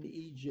in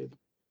Egypt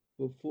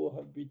for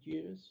 400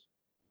 years,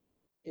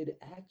 it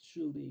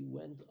actually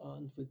went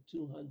on for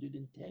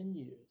 210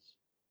 years.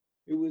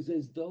 It was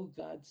as though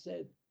God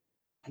said,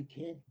 I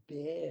can't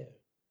bear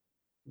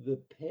the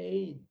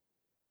pain,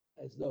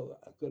 as though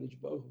HaKadosh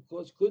Baruch Hu, of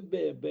course, could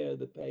bear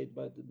the pain,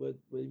 but what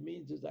it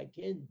means is I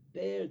can't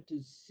bear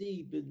to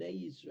see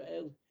Bnei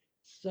Israel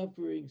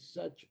suffering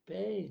such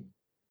pain.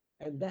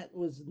 And that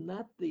was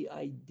not the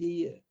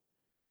idea.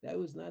 That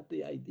was not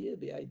the idea.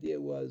 The idea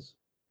was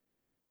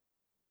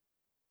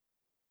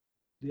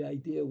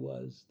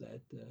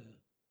that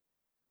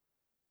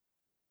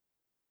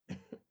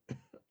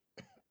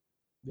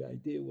the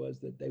idea was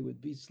that they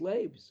would be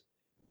slaves.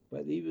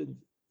 But even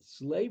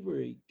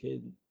slavery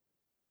can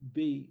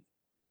be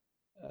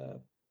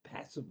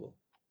passable,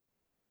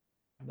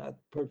 not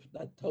perfect,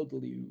 not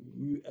totally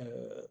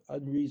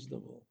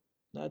unreasonable,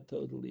 not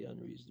totally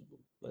unreasonable.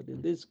 But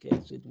in this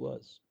case, it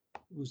was.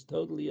 It was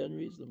totally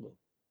unreasonable.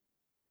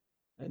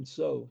 And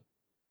so,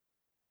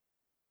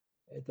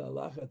 et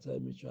halachatz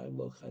Mitzrayim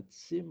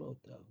lochatzim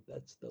otam.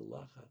 That's the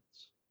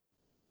lachatz.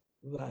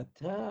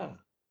 Vata.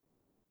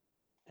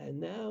 And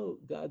now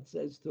God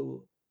says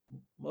to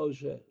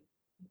Moshe,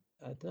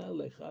 Ata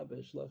lecha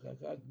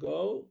v'shlachacha,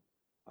 go,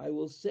 I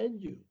will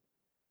send you.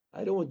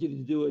 I don't want you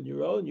to do it on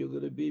your own. You're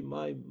going to be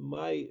my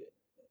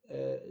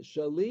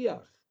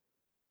shaliach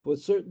for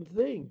certain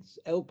things.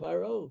 El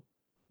Paro.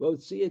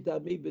 After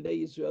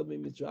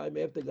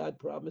God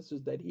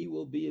promises that he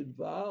will be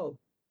involved.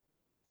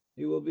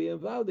 He will be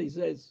involved. He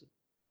says,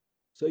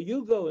 so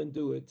you go and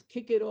do it.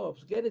 Kick it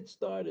off. Get it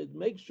started.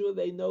 Make sure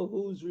they know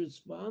who's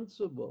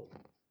responsible.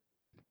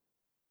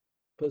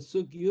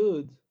 Pasuk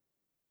Yud.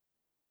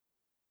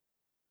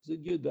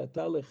 Pasuk Yud.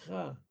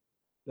 Vatalecha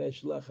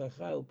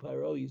v'shlachacha el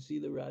Paro. You see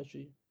the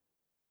Rashi?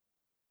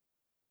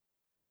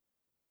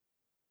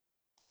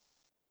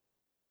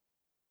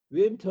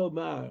 Vim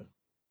tomar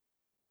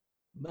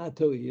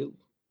matoil.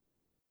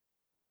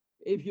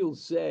 If you'll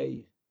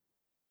say,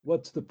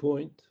 what's the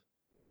point?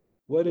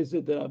 What is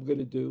it that I'm going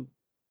to do?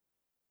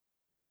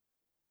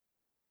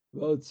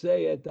 Well,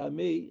 say et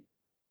ami,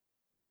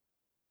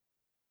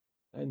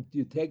 and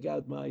you take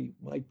out my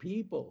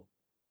people.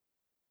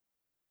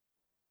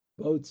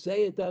 Well,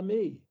 say it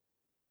ami,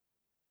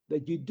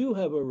 that you do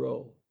have a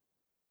role.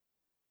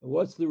 And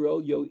what's the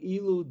role? Yo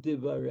ilu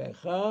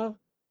divarecha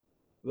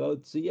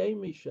v'otziei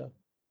misham.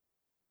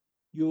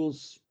 You will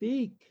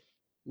speak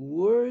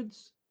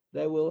words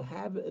that will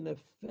have an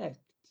effect.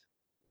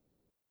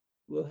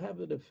 Will have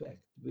an effect.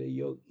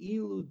 Yo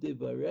ilu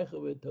divarecha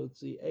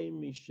v'otziei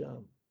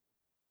misham.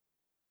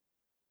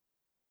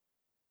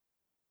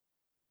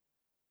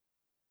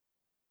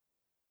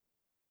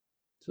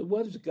 So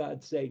what is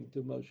God saying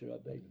to Moshe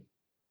Rabbeinu?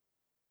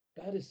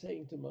 God is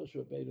saying to Moshe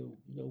Rabbeinu,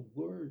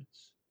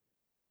 words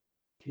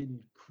can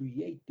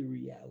create the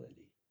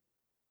reality.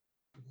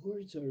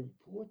 Words are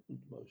important,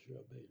 Moshe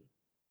Rabbeinu.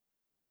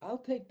 I'll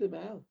take them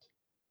out.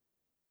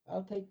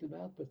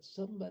 But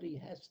somebody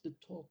has to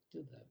talk to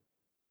them.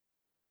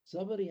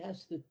 Somebody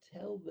has to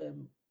tell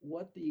them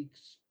what the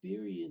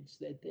experience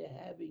that they're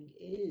having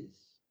is.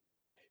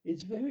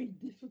 It's very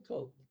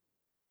difficult.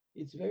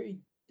 It's very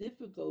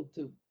difficult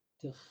to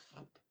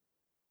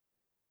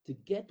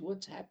get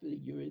what's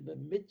happening. You're in the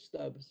midst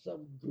of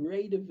some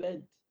great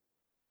event.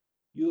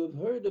 You have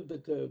heard of the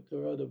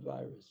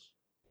coronavirus,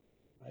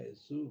 I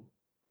assume.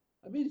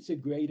 I mean, it's a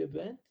great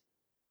event.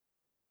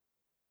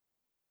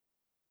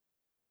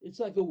 It's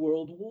like a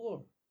world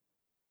war.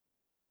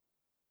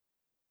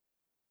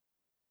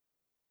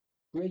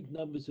 Great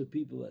numbers of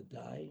people are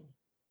dying.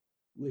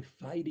 We're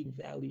fighting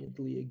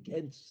valiantly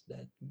against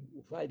that,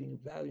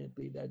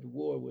 that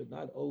war. We're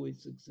not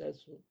always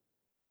successful.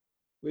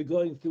 We're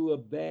going through a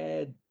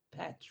bad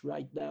patch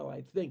right now,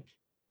 I think,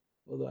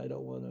 although I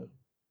don't want to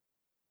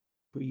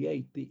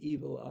create the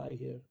evil eye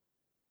here.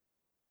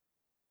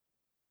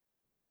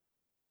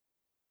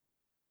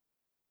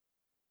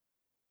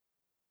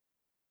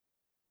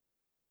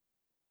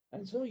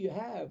 And so you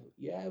have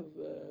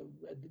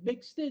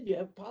mixed in, you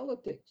have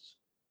politics.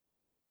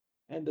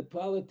 And the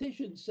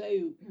politicians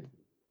say,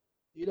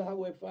 you know how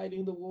we're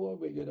fighting the war?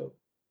 We're going to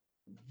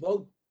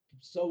vote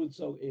so and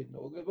so in,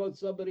 or we're going to vote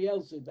somebody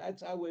else in.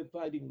 That's how we're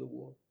fighting the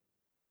war.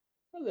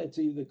 Well, that's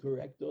either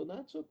correct or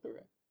not so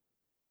correct.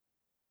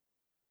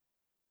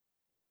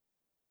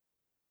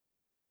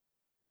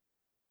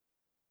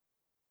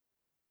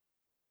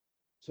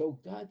 So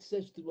God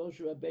says to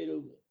Moshe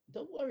Rabbeinu,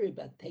 don't worry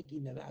about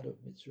taking them out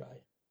of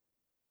Mitzrayim.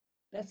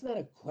 That's not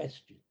a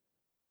question.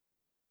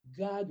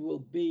 God will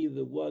be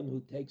the one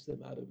who takes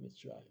them out of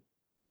Mitzrayim.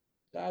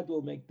 God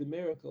will make the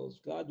miracles.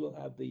 God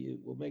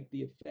will make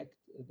the effect,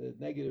 the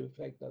negative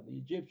effect on the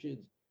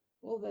Egyptians.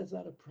 Well, that's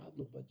not a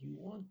problem, but you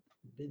want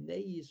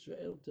Bnei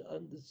Israel to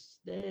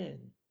understand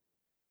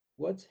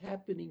what's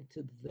happening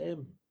to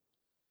them,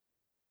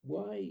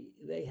 why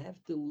they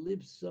have to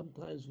live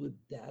sometimes with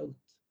doubt,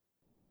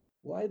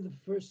 why the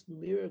first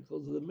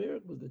miracles,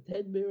 the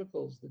 10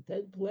 miracles, the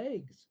 10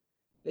 plagues,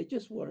 they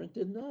just weren't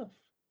enough.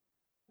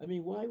 I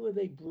mean, why were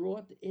they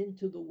brought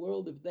into the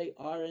world if they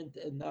aren't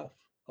enough?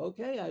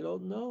 Okay, I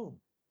don't know.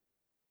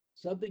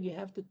 Something you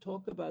have to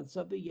talk about,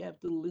 something you have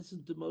to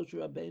listen to Moshe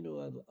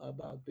Rabbeinu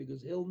about,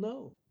 because he'll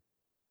know.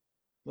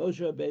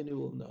 Moshe Rabbeinu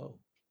will know.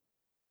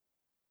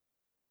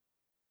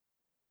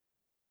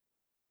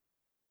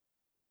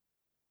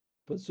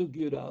 Pasuk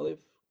Yud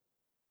Aleph.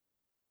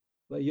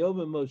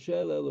 Vayomer Moshe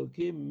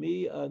Elokim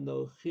mi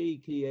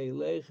anochi ki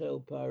elech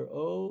el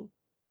Paro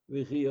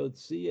v'chi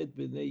yotzi et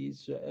b'nei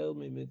Yisrael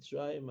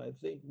miMitzrayim. I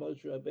think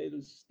Moshe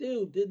Rabbeinu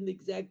still didn't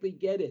exactly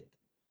get it.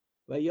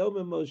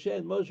 Vayomer Moshe,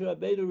 and Moshe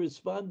Rabbeinu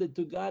responded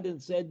to God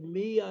and said,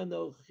 Mi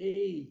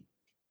anochi.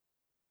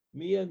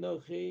 Mi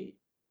anochi.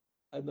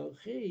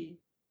 Anochi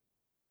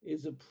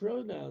is a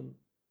pronoun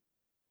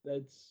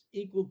that's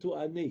equal to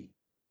ani.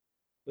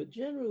 But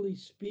generally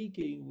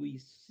speaking, we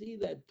see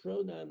that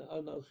pronoun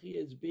anochi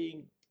as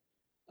being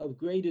of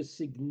greater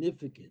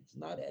significance.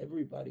 Not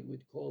everybody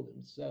would call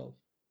himself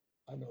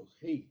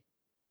anochi.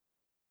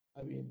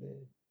 I mean,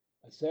 the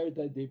Aseret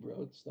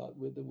HaDibrot start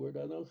with the word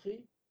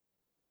anochi.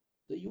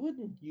 So you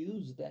wouldn't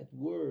use that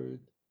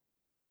word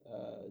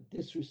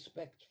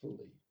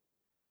disrespectfully.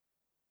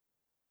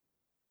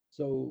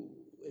 So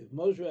if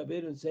Moshe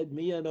Rabbeinu said,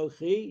 Mi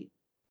Anochi,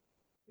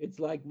 it's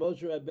like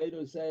Moshe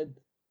Rabbeinu said,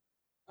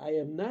 I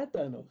am not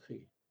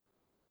Anochi.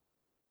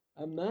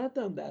 I'm not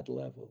on that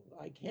level.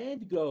 I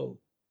can't go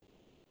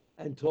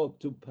and talk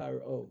to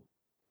Paro.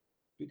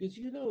 Because,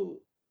 you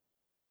know,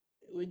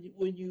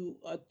 when you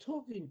are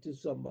talking to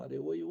somebody,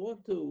 or you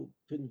want to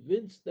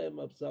convince them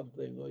of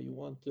something, or you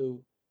want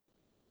to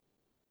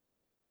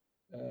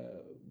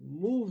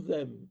move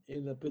them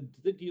in a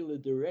particular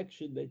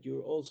direction that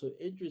you're also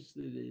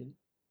interested in,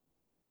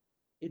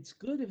 it's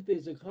good if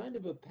there's a kind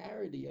of a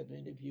parody. I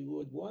mean, if you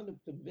would want to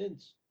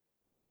convince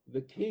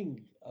the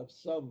king of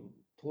some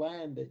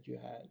plan that you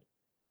had,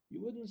 you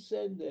wouldn't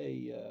send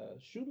a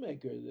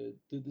shoemaker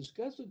to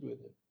discuss it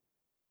with him.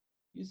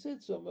 You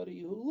send somebody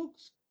who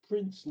looks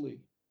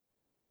princely,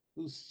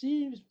 who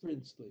seems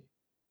princely.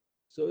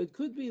 So it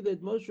could be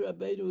that Moshe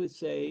Rabbeinu is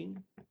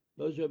saying,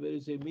 Mi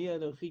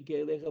anochi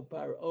ke'elecha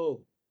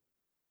Paro.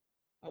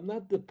 I'm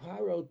not the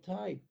Paro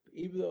type,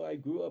 even though I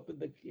grew up in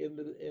the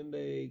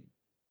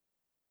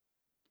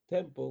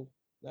temple,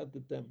 not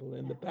the temple,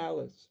 in the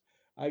palace.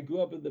 I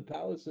grew up in the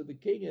palace of the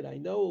king, and I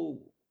know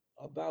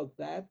about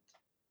that,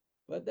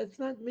 but that's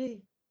not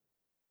me.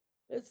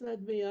 That's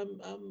not me. I'm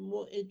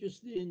more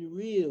interested in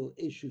real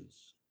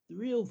issues,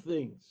 real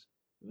things.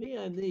 Me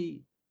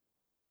ani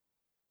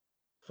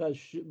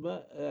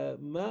ma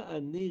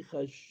ani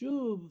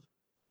chashuv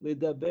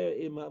ledaber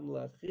im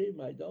hamlachim.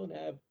 I don't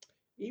have.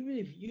 Even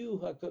if you,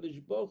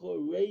 Hakadosh Baruch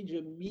Hu, arrange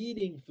a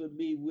meeting for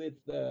me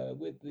with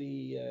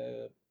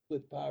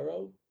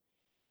Paro,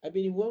 I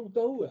mean, it won't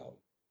go well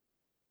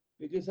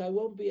because I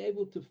won't be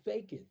able to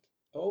fake it.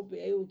 I won't be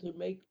able to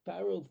make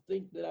Paro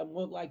think that I'm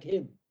more like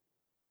him.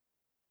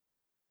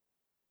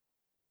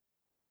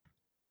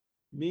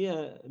 Who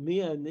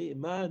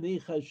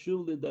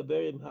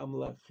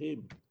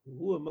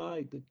am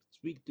I to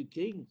speak to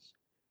kings?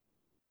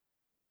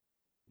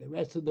 The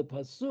rest of the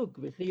pasuk,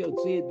 and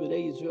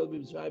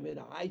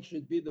I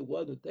should be the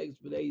one who takes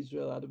Bnei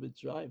Israel out of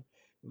Mitzrayim.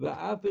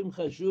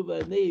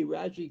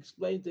 Rashi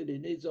explains it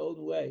in his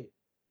own way.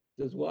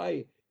 Says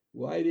why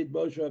did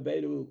Moshe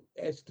Rabbeinu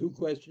ask two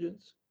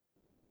questions?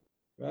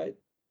 Right?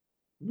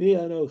 Mi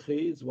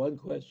anochi is one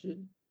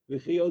question.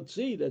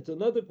 V'chi that's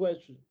another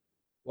question.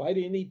 Why do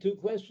you need two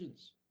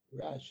questions?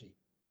 Rashi.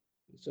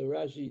 So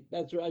Rashi,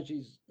 that's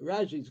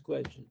Rashi's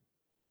question.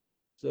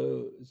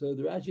 So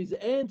the Rashi's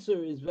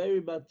answer is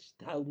very much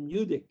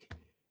Talmudic.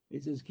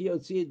 It says, Ki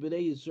Yotzi et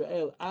Bnei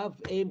Yisrael, af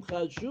em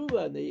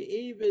chashuvani,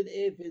 even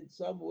if in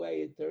some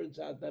way it turns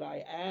out that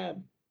I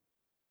am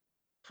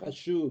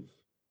chashuv,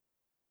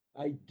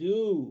 I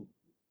do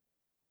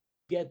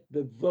get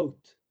the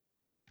vote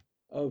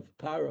of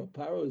Paro.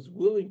 Paro is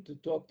willing to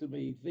talk to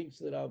me. He thinks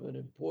that I'm an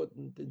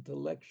important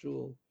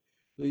intellectual.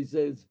 So he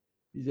says,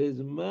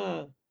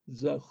 Ma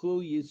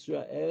zachu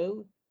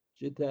Yisrael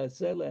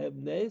shetaseh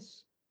lahem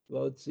nes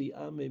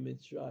v'otzi'am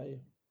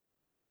miMitzrayim.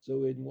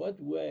 So in what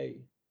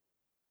way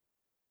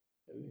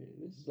I mean,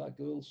 this is like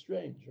a little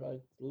strange,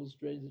 right? A little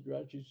strange that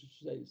Rashi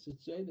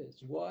should say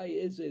this. Why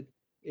is it?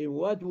 In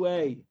what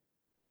way?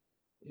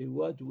 In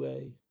what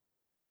way?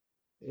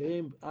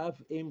 Im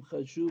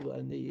chashuv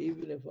ani,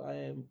 even if I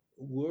am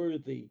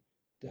worthy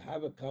to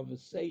have a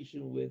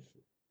conversation with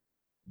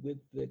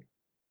the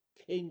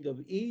king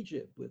of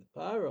Egypt, with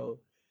Pharaoh,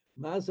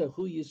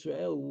 Mazahu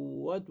Yisrael,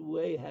 what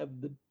way have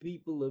the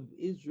people of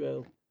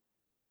Israel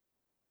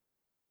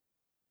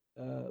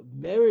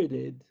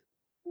merited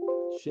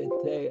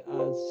shete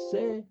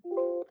aseh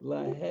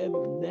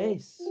lahem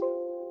nes?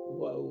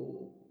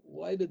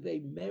 Why do they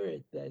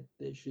merit that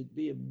there should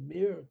be a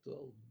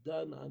miracle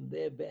done on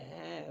their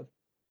behalf?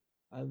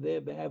 On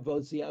their behalf,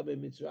 Osiyam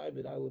and Mitzrayim,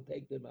 and I will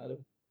take them out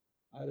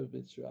of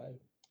Mitzrayim.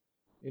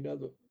 In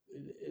other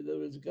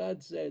words,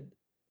 God said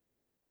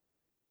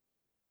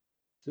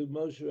to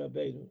Moshe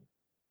Rabbeinu,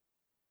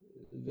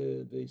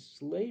 the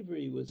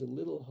slavery was a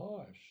little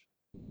harsh,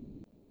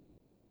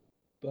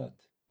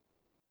 but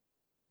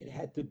it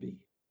had to be.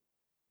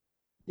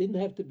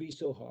 Didn't have to be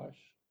so harsh,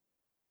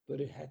 but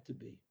it had to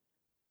be.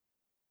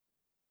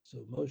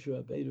 So Moshe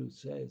Rabbeinu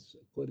says,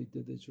 according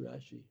to this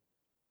Rashi,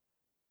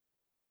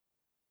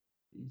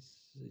 he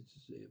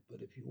says,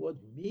 but if you want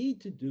me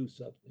to do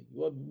something, you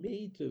want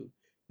me to,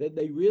 then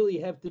they really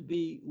have to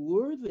be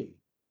worthy.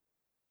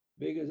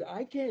 Because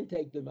I can't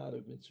take them out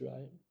of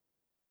Mitzrayim.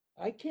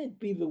 I can't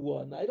be the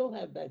one. I don't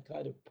have that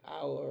kind of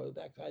power or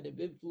that kind of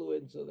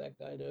influence or that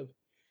kind of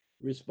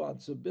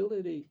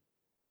responsibility.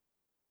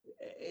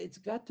 It's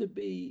got to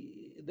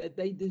be that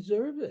they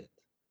deserve it.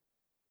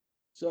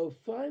 So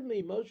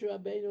finally, Moshe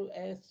Rabbeinu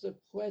asks a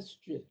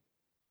question.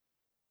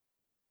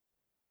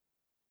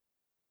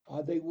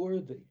 Are they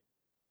worthy?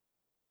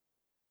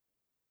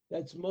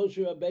 That's Moshe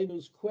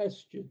Rabbeinu's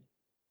question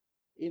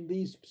in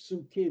these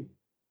psukim.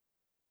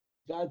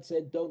 God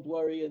said, don't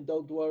worry and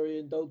don't worry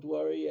and don't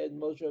worry.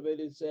 And Moshe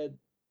Rabbeinu said,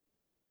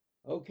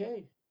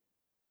 okay,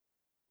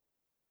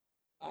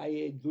 I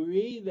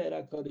agree that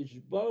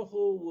HaKadosh Baruch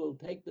Hu will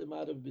take them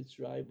out of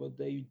Mitzrayim, but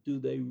do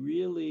they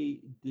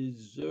really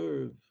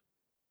deserve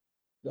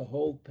the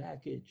whole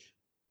package?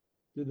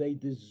 Do they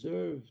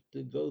deserve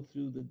to go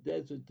through the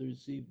desert to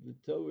receive the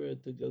Torah,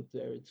 to go to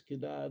Eretz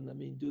Canaan? I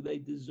mean, do they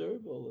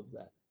deserve all of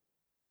that?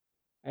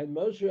 And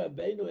Moshe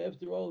Rabbeinu,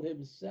 after all,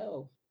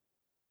 himself,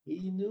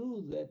 he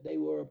knew that they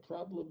were a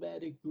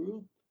problematic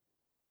group.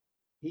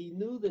 He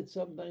knew that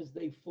sometimes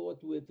they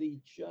fought with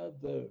each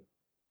other,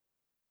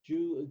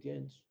 Jew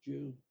against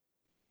Jew,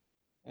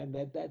 and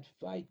that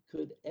fight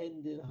could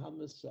end in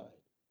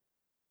homicide.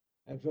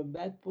 And from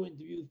that point of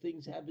view,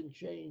 things haven't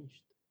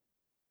changed.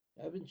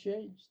 Haven't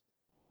changed.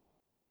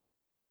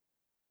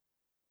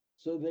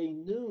 So they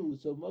knew,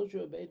 so Moshe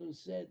Rabbeinu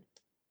said,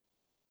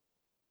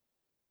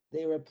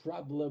 they're a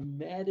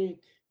problematic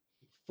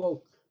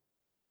folk.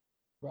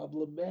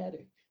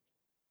 Problematic.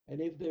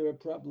 And if they're a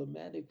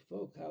problematic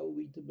folk, how are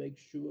we to make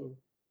sure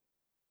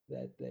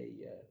that they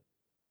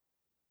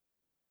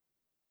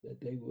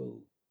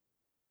will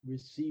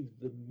receive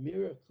the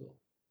miracle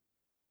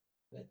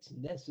that's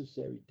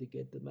necessary to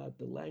get them out?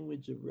 The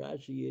language of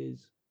Rashi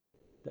is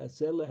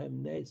Taseh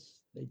lahem nes,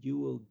 that you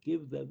will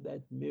give them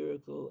that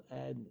miracle,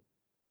 and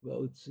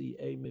V'otzi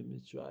eim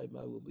Mitzrayim,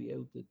 I will be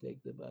able to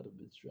take them out of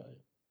Mitzrayim.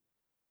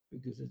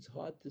 Because it's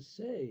hard to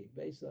say,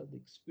 based on the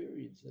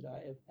experience that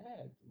I have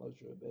had,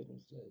 Moshe Rabbeinu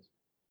says,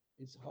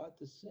 it's hard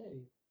to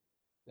say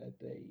that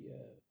they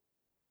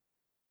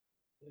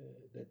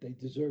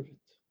deserve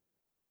it,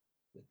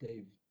 that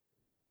they've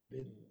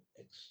been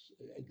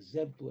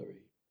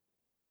exemplary.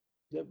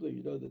 Exemplary,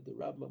 you know that the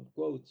Rambam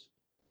quotes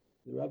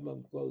in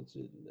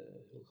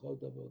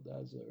Hilchot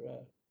Avodah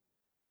Zarah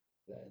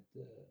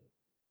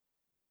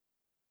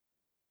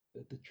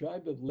that the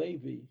tribe of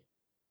Levi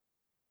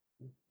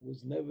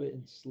was never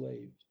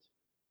enslaved.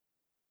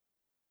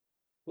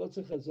 What's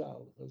a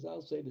Chazal?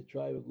 Chazal say the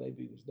tribe of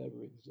Levi was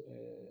never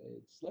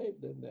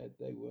enslaved, and that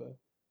they were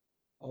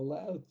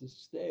allowed to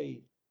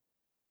stay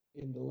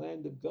in the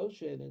land of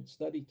Goshen and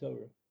study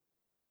Torah.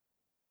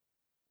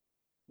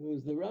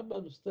 Because the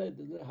Rambam said,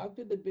 how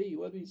could it be?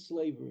 What is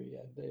slavery?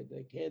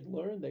 They can't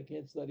learn, they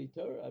can't study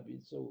Torah. I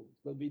mean, so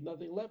there'll be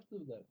nothing left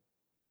of them.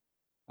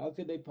 How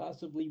could they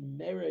possibly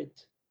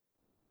merit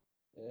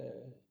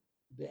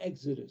the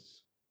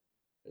Exodus?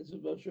 That's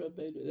what Moshe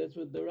Rabbeinu, that's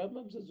what the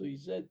Rambam says. So he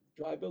said,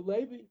 tribe of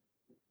Levi.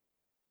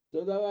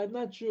 So now I'm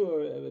not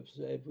sure if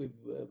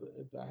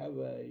I have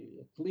a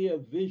clear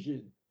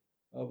vision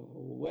of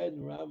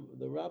when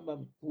the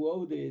Rambam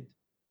quoted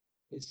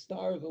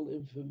historical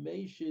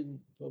information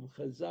from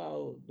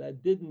Chazal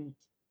that didn't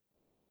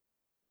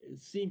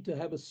seem to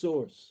have a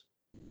source.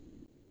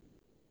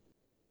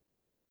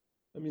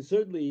 I mean,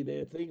 certainly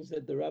there are things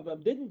that the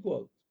Rambam didn't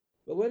quote.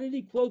 But why did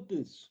he quote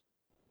this?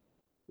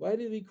 Why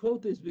did he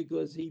quote this?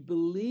 Because he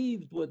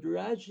believed what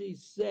Rashi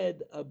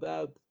said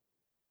about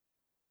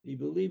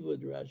Moshe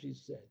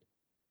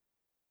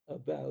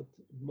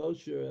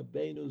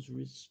Rabbeinu's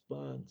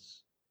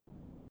response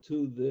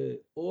to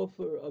the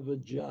offer of a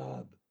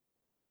job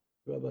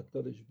from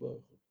HaKadosh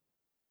Baruch Hu.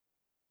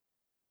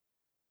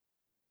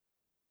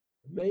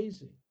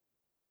 Amazing.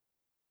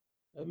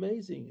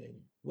 Amazing. And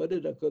what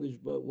did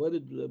what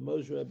did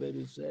Moshe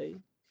Rabbeinu say?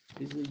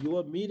 He said, "You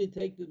want me to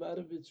take them out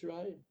of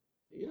Mitzrayim?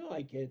 You know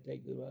I can't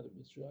take them out of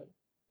Mitzrayim.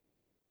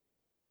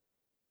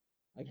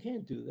 I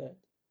can't do that.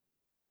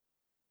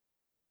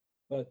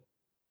 But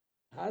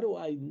how do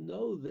I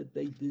know that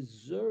they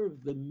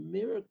deserve the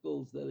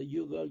miracles that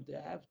you're going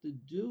to have to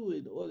do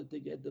in order to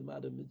get them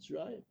out of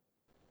Mitzrayim?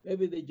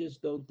 Maybe they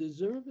just don't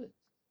deserve it."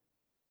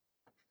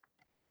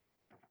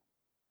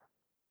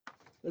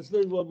 Let's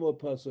learn one more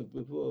pasuk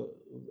before.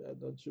 I'm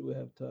not sure we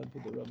have time for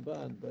the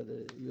Ramban, but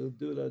you'll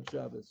do it on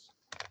Shabbos.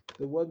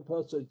 The one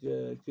pasuk.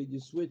 Can you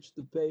switch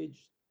the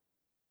page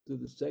to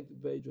the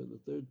second page or the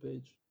third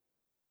page?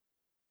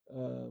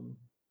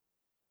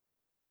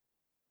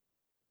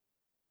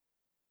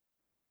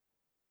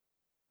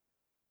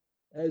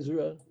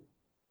 Ezra.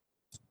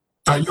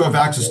 You have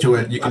access to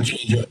it. You can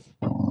change it.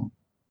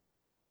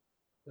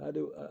 How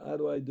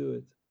do I do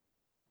it?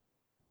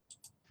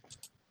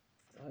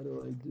 How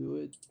do I do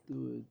it?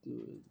 Do it.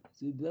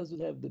 See, it doesn't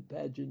have the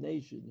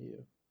pagination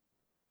here.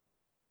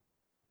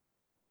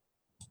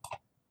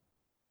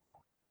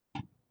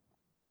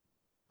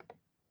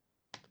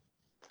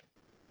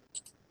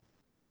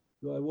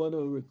 Do I want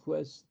to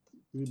request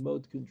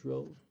remote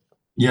control?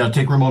 Yeah,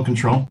 take remote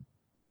control.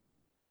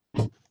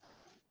 I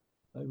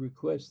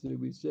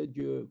requested. We said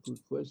you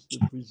request the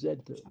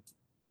presenter.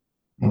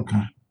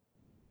 Okay.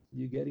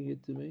 You getting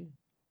it to me?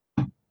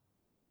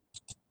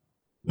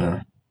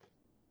 There.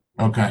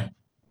 Okay.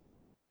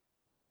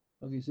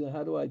 Okay, so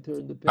how do I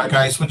turn the page? Okay,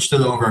 I switched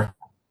it over.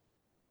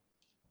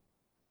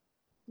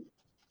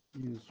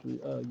 You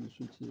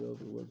switched it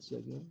over. 1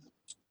 second.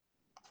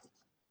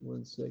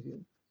 1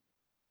 second.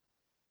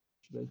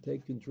 Should I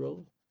take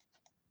control?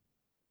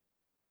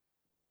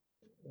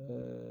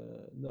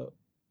 No.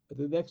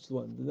 The next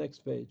one, the next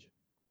page.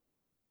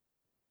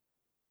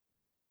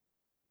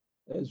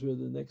 Ezra,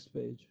 the next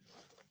page.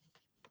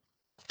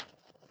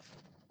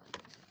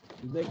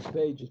 The next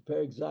page is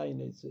Perek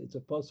Zayin. It's a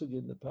pasuk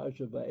in the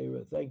Parsha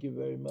Va'era. Thank you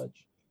very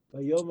much.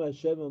 Vayom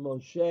Hashem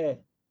Moshe.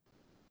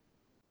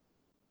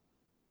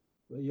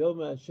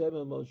 Vayom Hashem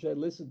Moshe.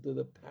 Listen to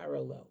the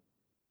parallel.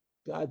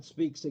 God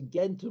speaks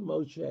again to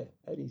Moshe,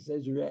 and he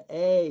says,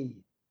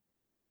 Re'eh,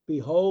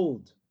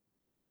 behold,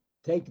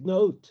 take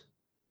note,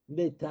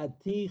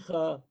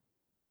 Netaticha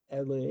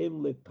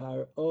Elohim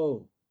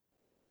leParo.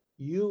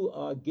 You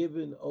are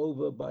given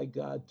over by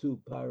God to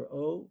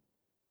Paro,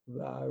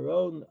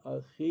 V'aron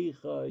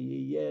achicha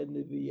yiyeh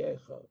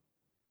neviecha,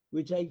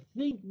 which I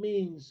think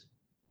means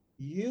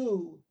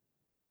you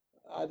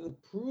are the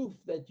proof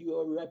that you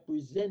are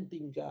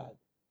representing God.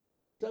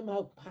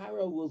 Somehow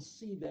Paro will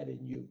see that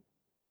in you.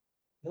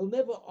 He'll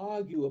never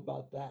argue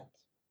about that.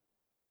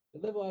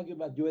 He'll never argue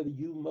about whether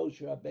you,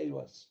 Moshe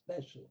Rabbeinu, are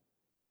special,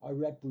 are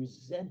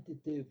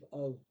representative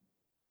of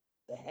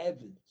the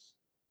heavens.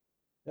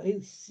 Now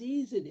he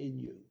sees it in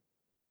you.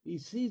 He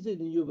sees it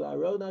in you.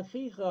 V'aron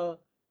achicha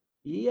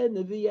yiyeh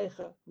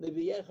neviecha.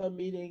 Neviecha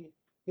meaning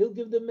he'll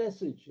give the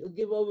message. He'll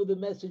give over the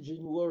message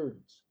in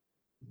words.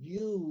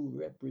 You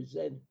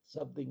represent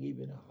something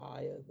even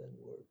higher than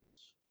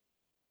words.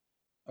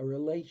 A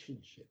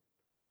relationship,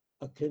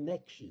 a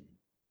connection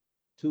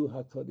to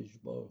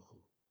HaKadosh Baruch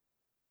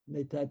Hu.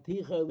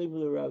 Netaticha lim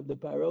the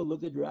Paro,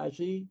 look at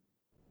Rashi,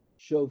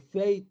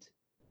 Shofet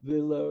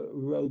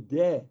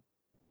v'lerodeh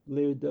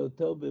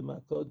l'irdoto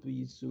b'makot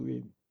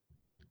v'yisurim.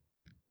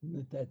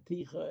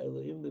 Netaticha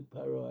Elohim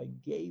leParo, I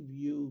gave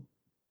you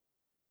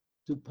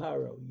to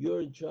Paro.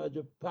 You're in charge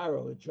of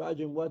Paro. In charge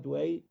in what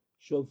way?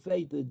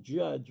 Shofet, the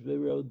judge,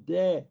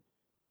 v'rodeh,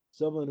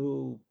 someone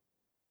who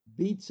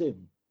beats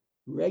him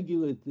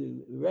regularly,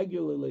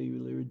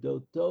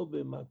 l'irdoto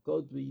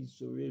b'makot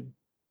v'yisurim.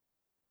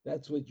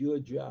 That's what your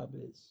job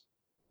is.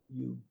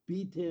 You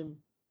beat him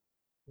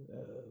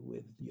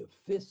with your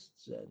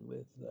fists and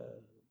with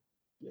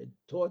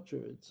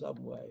torture in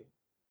some way.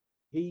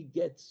 He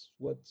gets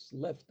what's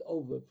left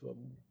over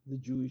from the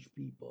Jewish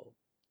people.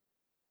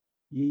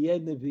 Yiyeh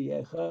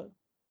neviecha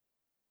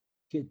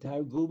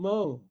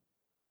ketargumo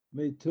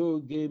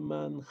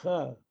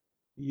meturgemancha.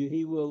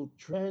 He will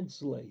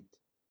translate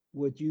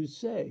what you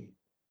say.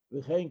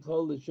 V'chein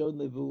kol lashon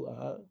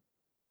nevuah.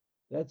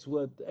 That's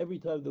what every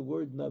time the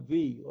word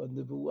Navi or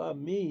Nevuah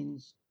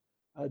means,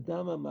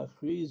 Adama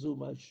machrizu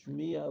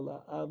mashmiya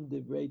la'am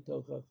divrei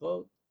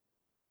tochachot.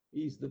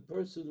 He's the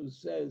person who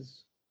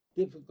says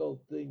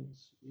difficult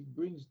things. He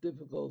brings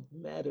difficult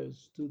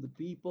matters to the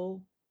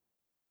people.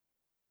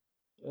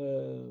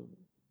 And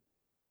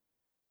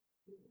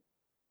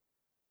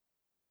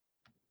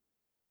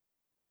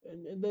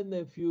then there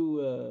are a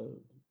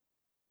few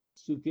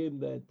sukkim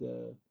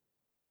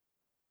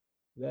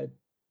that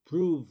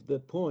prove the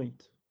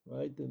point.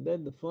 Right, and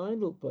then the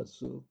final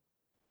pasuk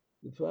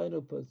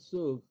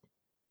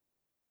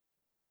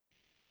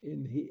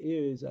in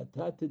here is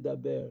Atat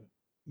tedaber.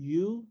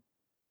 You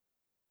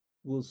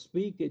will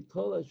speak at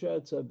kol asher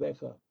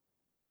tzabecha,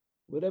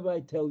 whatever I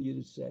tell you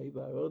to say.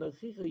 V'aron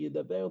achicha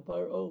yedaber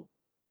paro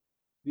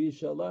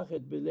v'yishalach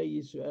et bnei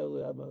Yisrael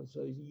le'amah.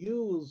 So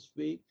you will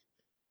speak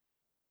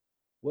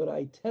what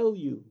I tell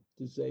you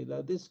to say.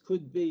 Now, this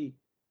could be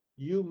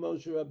you,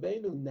 Moshe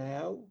Rabbeinu,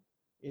 now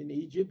in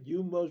Egypt,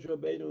 you, Moshe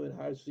Rabbeinu, in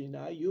Har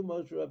Sinai, you,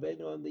 Moshe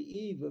Rabbeinu, on the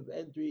eve of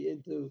entry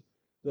into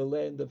the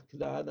land of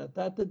Canaan.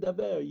 Atata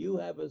daber, you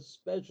have a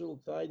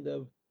special kind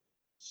of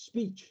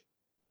speech.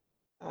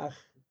 Ach,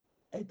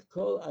 et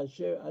kol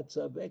asher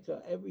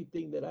atzaveka,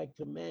 everything that I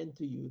command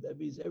to you. That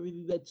means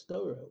everything that's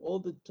Torah, all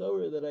the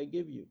Torah that I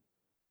give you.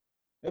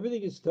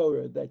 Everything is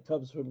Torah that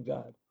comes from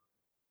God.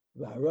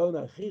 Aaron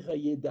achicha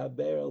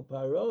yidaber el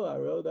Paro.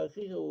 Aaron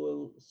achicha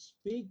will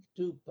speak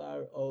to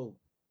Paro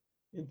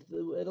in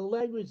a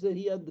language that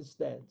he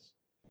understands.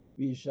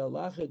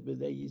 V'yishalachet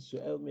b'nei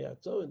Yisrael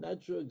me'atzo. And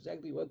not sure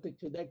exactly what the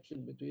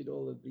connection between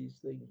all of these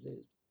things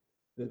is.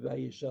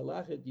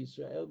 V'yishalachet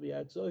Yisrael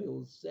me'atzo.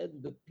 He'll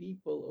send the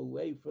people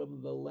away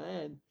from the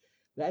land.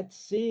 That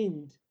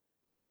seemed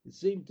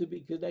to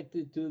be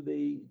connected to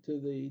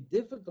the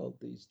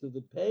difficulties, to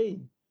the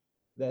pain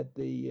that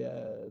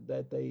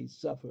they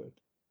suffered.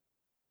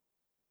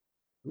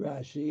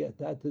 Rashi,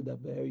 atata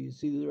daber. You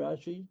see the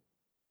Rashi?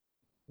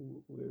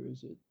 Where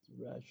is it?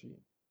 Rashi.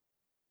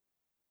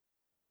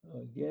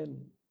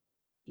 Again,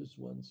 just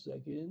 1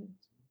 second.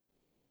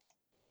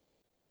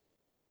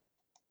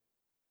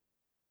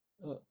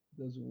 Oh,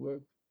 doesn't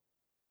work.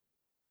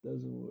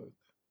 Doesn't work.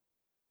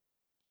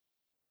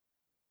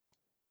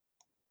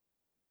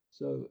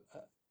 So,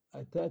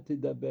 atata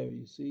daber.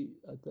 You see,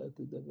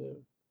 atata daber.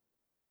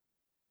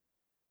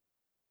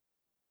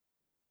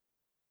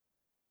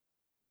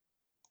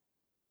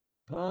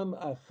 Pam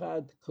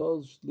achad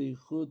kol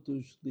shlichut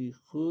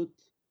u'shlichut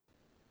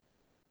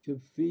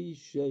k'fi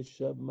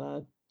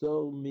sheshamato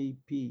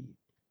mipi.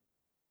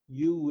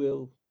 You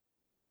will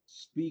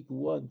speak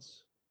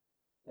once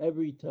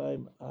every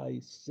time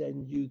I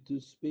send you to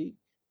speak.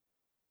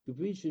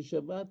 K'fi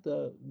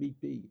sheshamata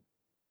mipi.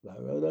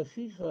 V'aron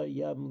achicha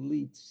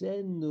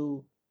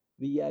yamlitzenu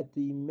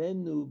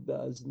v'yatimenu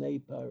ba'aznei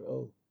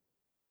Paro.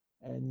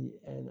 And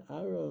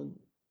Aaron,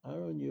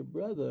 your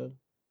brother,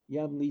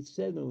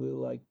 yamlitzenu will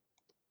like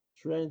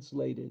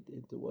translate it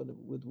into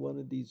one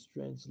of these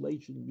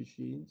translation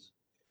machines.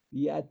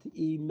 Yat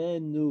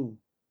imenu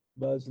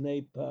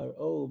baznei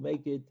Paro,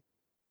 make it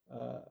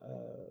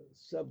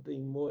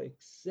something more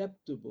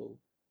acceptable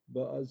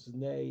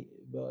baznei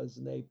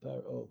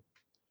Paro.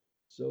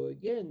 So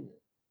again,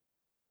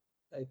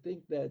 I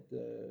think that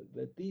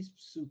these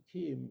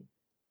psukim,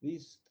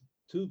 these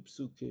 2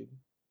 psukim,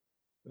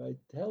 right,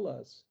 tell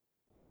us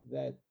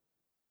that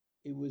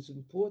it was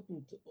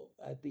important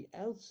at the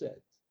outset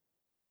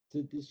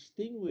to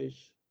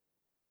distinguish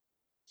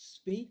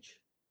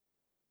speech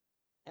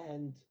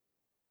and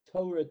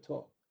Torah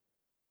talk.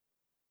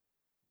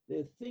 There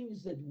are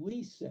things that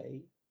we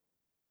say,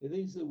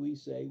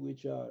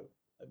 which are,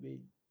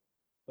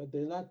 but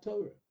they're not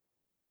Torah.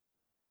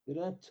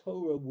 They're not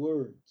Torah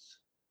words.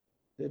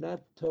 They're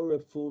not Torah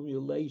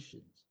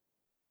formulations.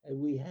 And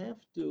we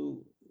have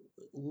to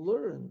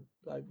learn,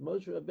 like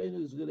Moshe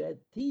Rabbeinu is going to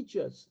teach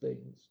us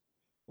things.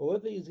 But one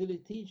thing he's going to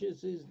teach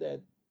us is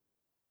that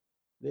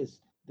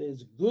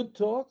there's good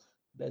talk,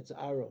 that's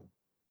Aaron.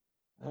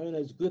 Aaron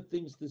has good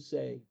things to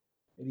say,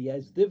 and he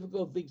has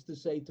difficult things to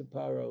say to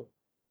Paro,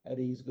 and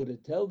he's going to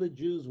tell the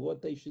Jews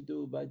what they should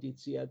do about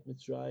Yetziat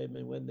Mitzrayim,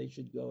 and when they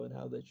should go, and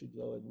how they should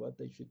go, and what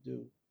they should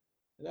do.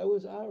 And that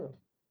was Aaron.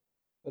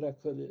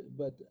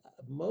 But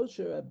Moshe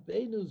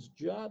Rabbeinu's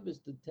job is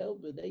to tell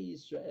Bnei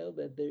Yisrael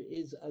that there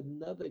is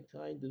another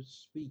kind of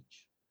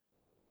speech.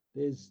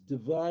 There's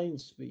divine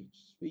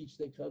speech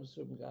that comes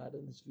from God,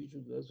 and the speech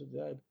that comes from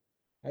God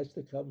has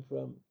to come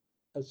from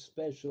a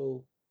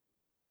special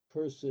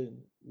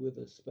person with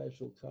a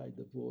special kind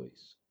of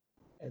voice.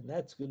 And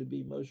that's going to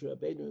be Moshe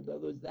Rabbeinu. In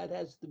other words, that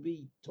has to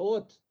be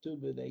taught to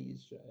Bnei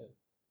Yisrael.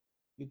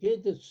 You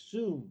can't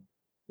assume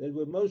that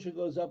when Moshe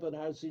goes up on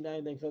Har Sinai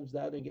and then comes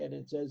down again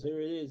and says,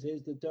 here it is,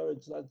 here's the Torah,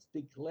 and starts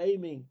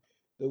declaiming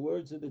the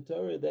words of the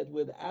Torah, that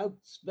without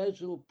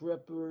special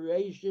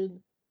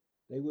preparation,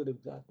 they would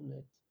have gotten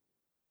it.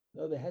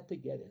 No, they had to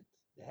get it.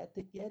 They had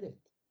to get it.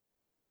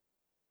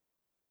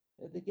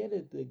 And to get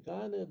it, the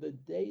Ghana, the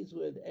days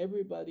when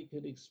everybody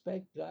could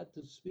expect God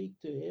to speak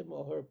to him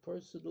or her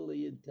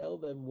personally and tell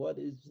them what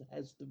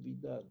has to be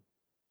done.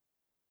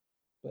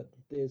 But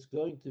there's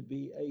going to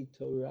be a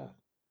Torah,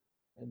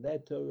 and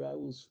that Torah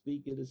will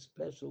speak in a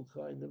special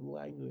kind of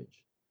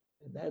language.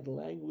 And that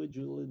language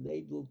will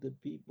enable the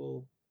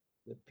people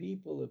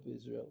of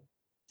Israel,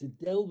 to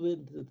delve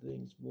into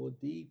things more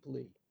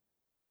deeply.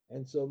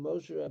 And so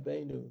Moshe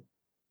Rabbeinu,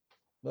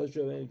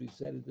 we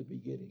said at the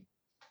beginning,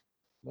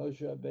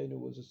 Moshe Rabbeinu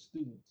was a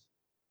student.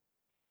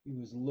 He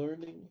was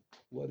learning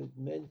what it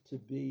meant to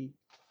be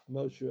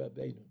Moshe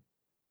Rabbeinu.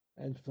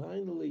 And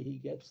finally, he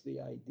gets the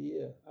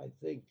idea, I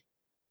think,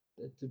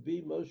 that to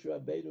be Moshe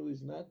Rabbeinu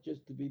is not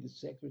just to be the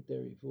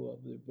secretary for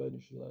the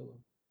Rebbeinu Shalom,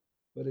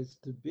 but it's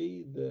to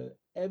be the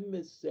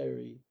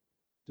emissary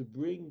to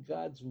bring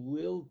God's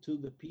will to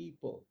the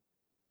people.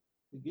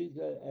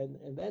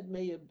 And that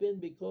may have been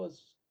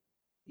because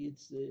the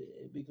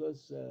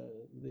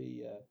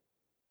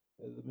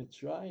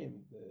Mitzrayim,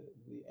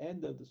 the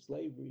end of the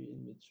slavery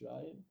in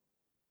Mitzrayim,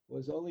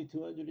 was only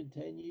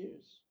 210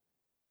 years.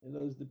 And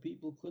those the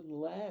people couldn't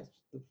last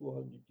the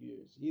 400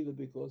 years, either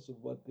because of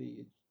what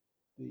the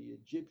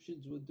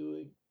Egyptians were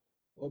doing,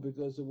 or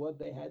because of what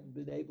they hadn't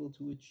been able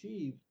to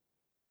achieve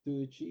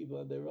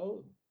on their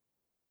own.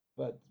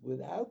 But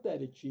without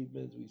that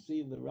achievement, we see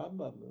in the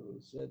Rambam, who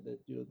said that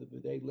the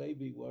B'nai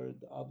Levi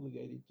weren't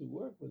obligated to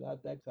work.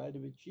 Without that kind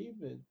of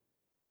achievement,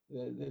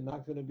 they're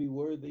not going to be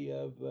worthy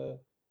of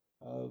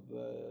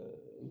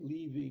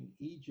leaving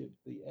Egypt,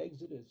 the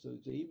Exodus. So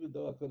even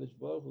though HaKadosh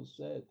Baruch Hu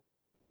said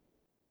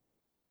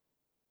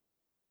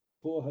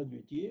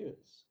 400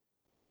 years,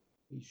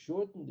 he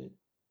shortened it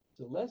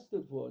to less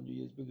than 400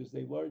 years because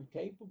they weren't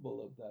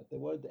capable of that. They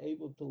weren't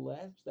able to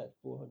last that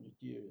 400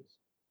 years.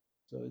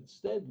 So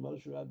instead,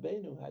 Moshe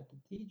Rabbeinu had to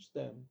teach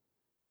them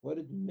what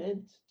it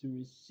meant to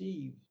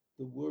receive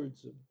the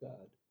words of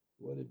God,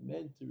 what it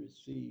meant to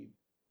receive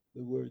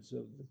the words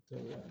of the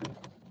Torah.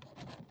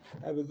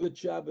 Have a good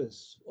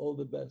Shabbos. All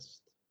the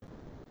best.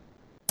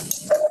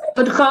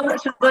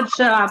 Good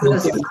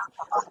Shabbos.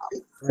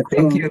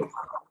 Thank you.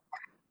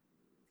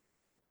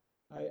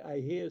 I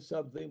hear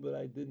something, but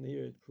I didn't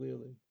hear it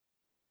clearly.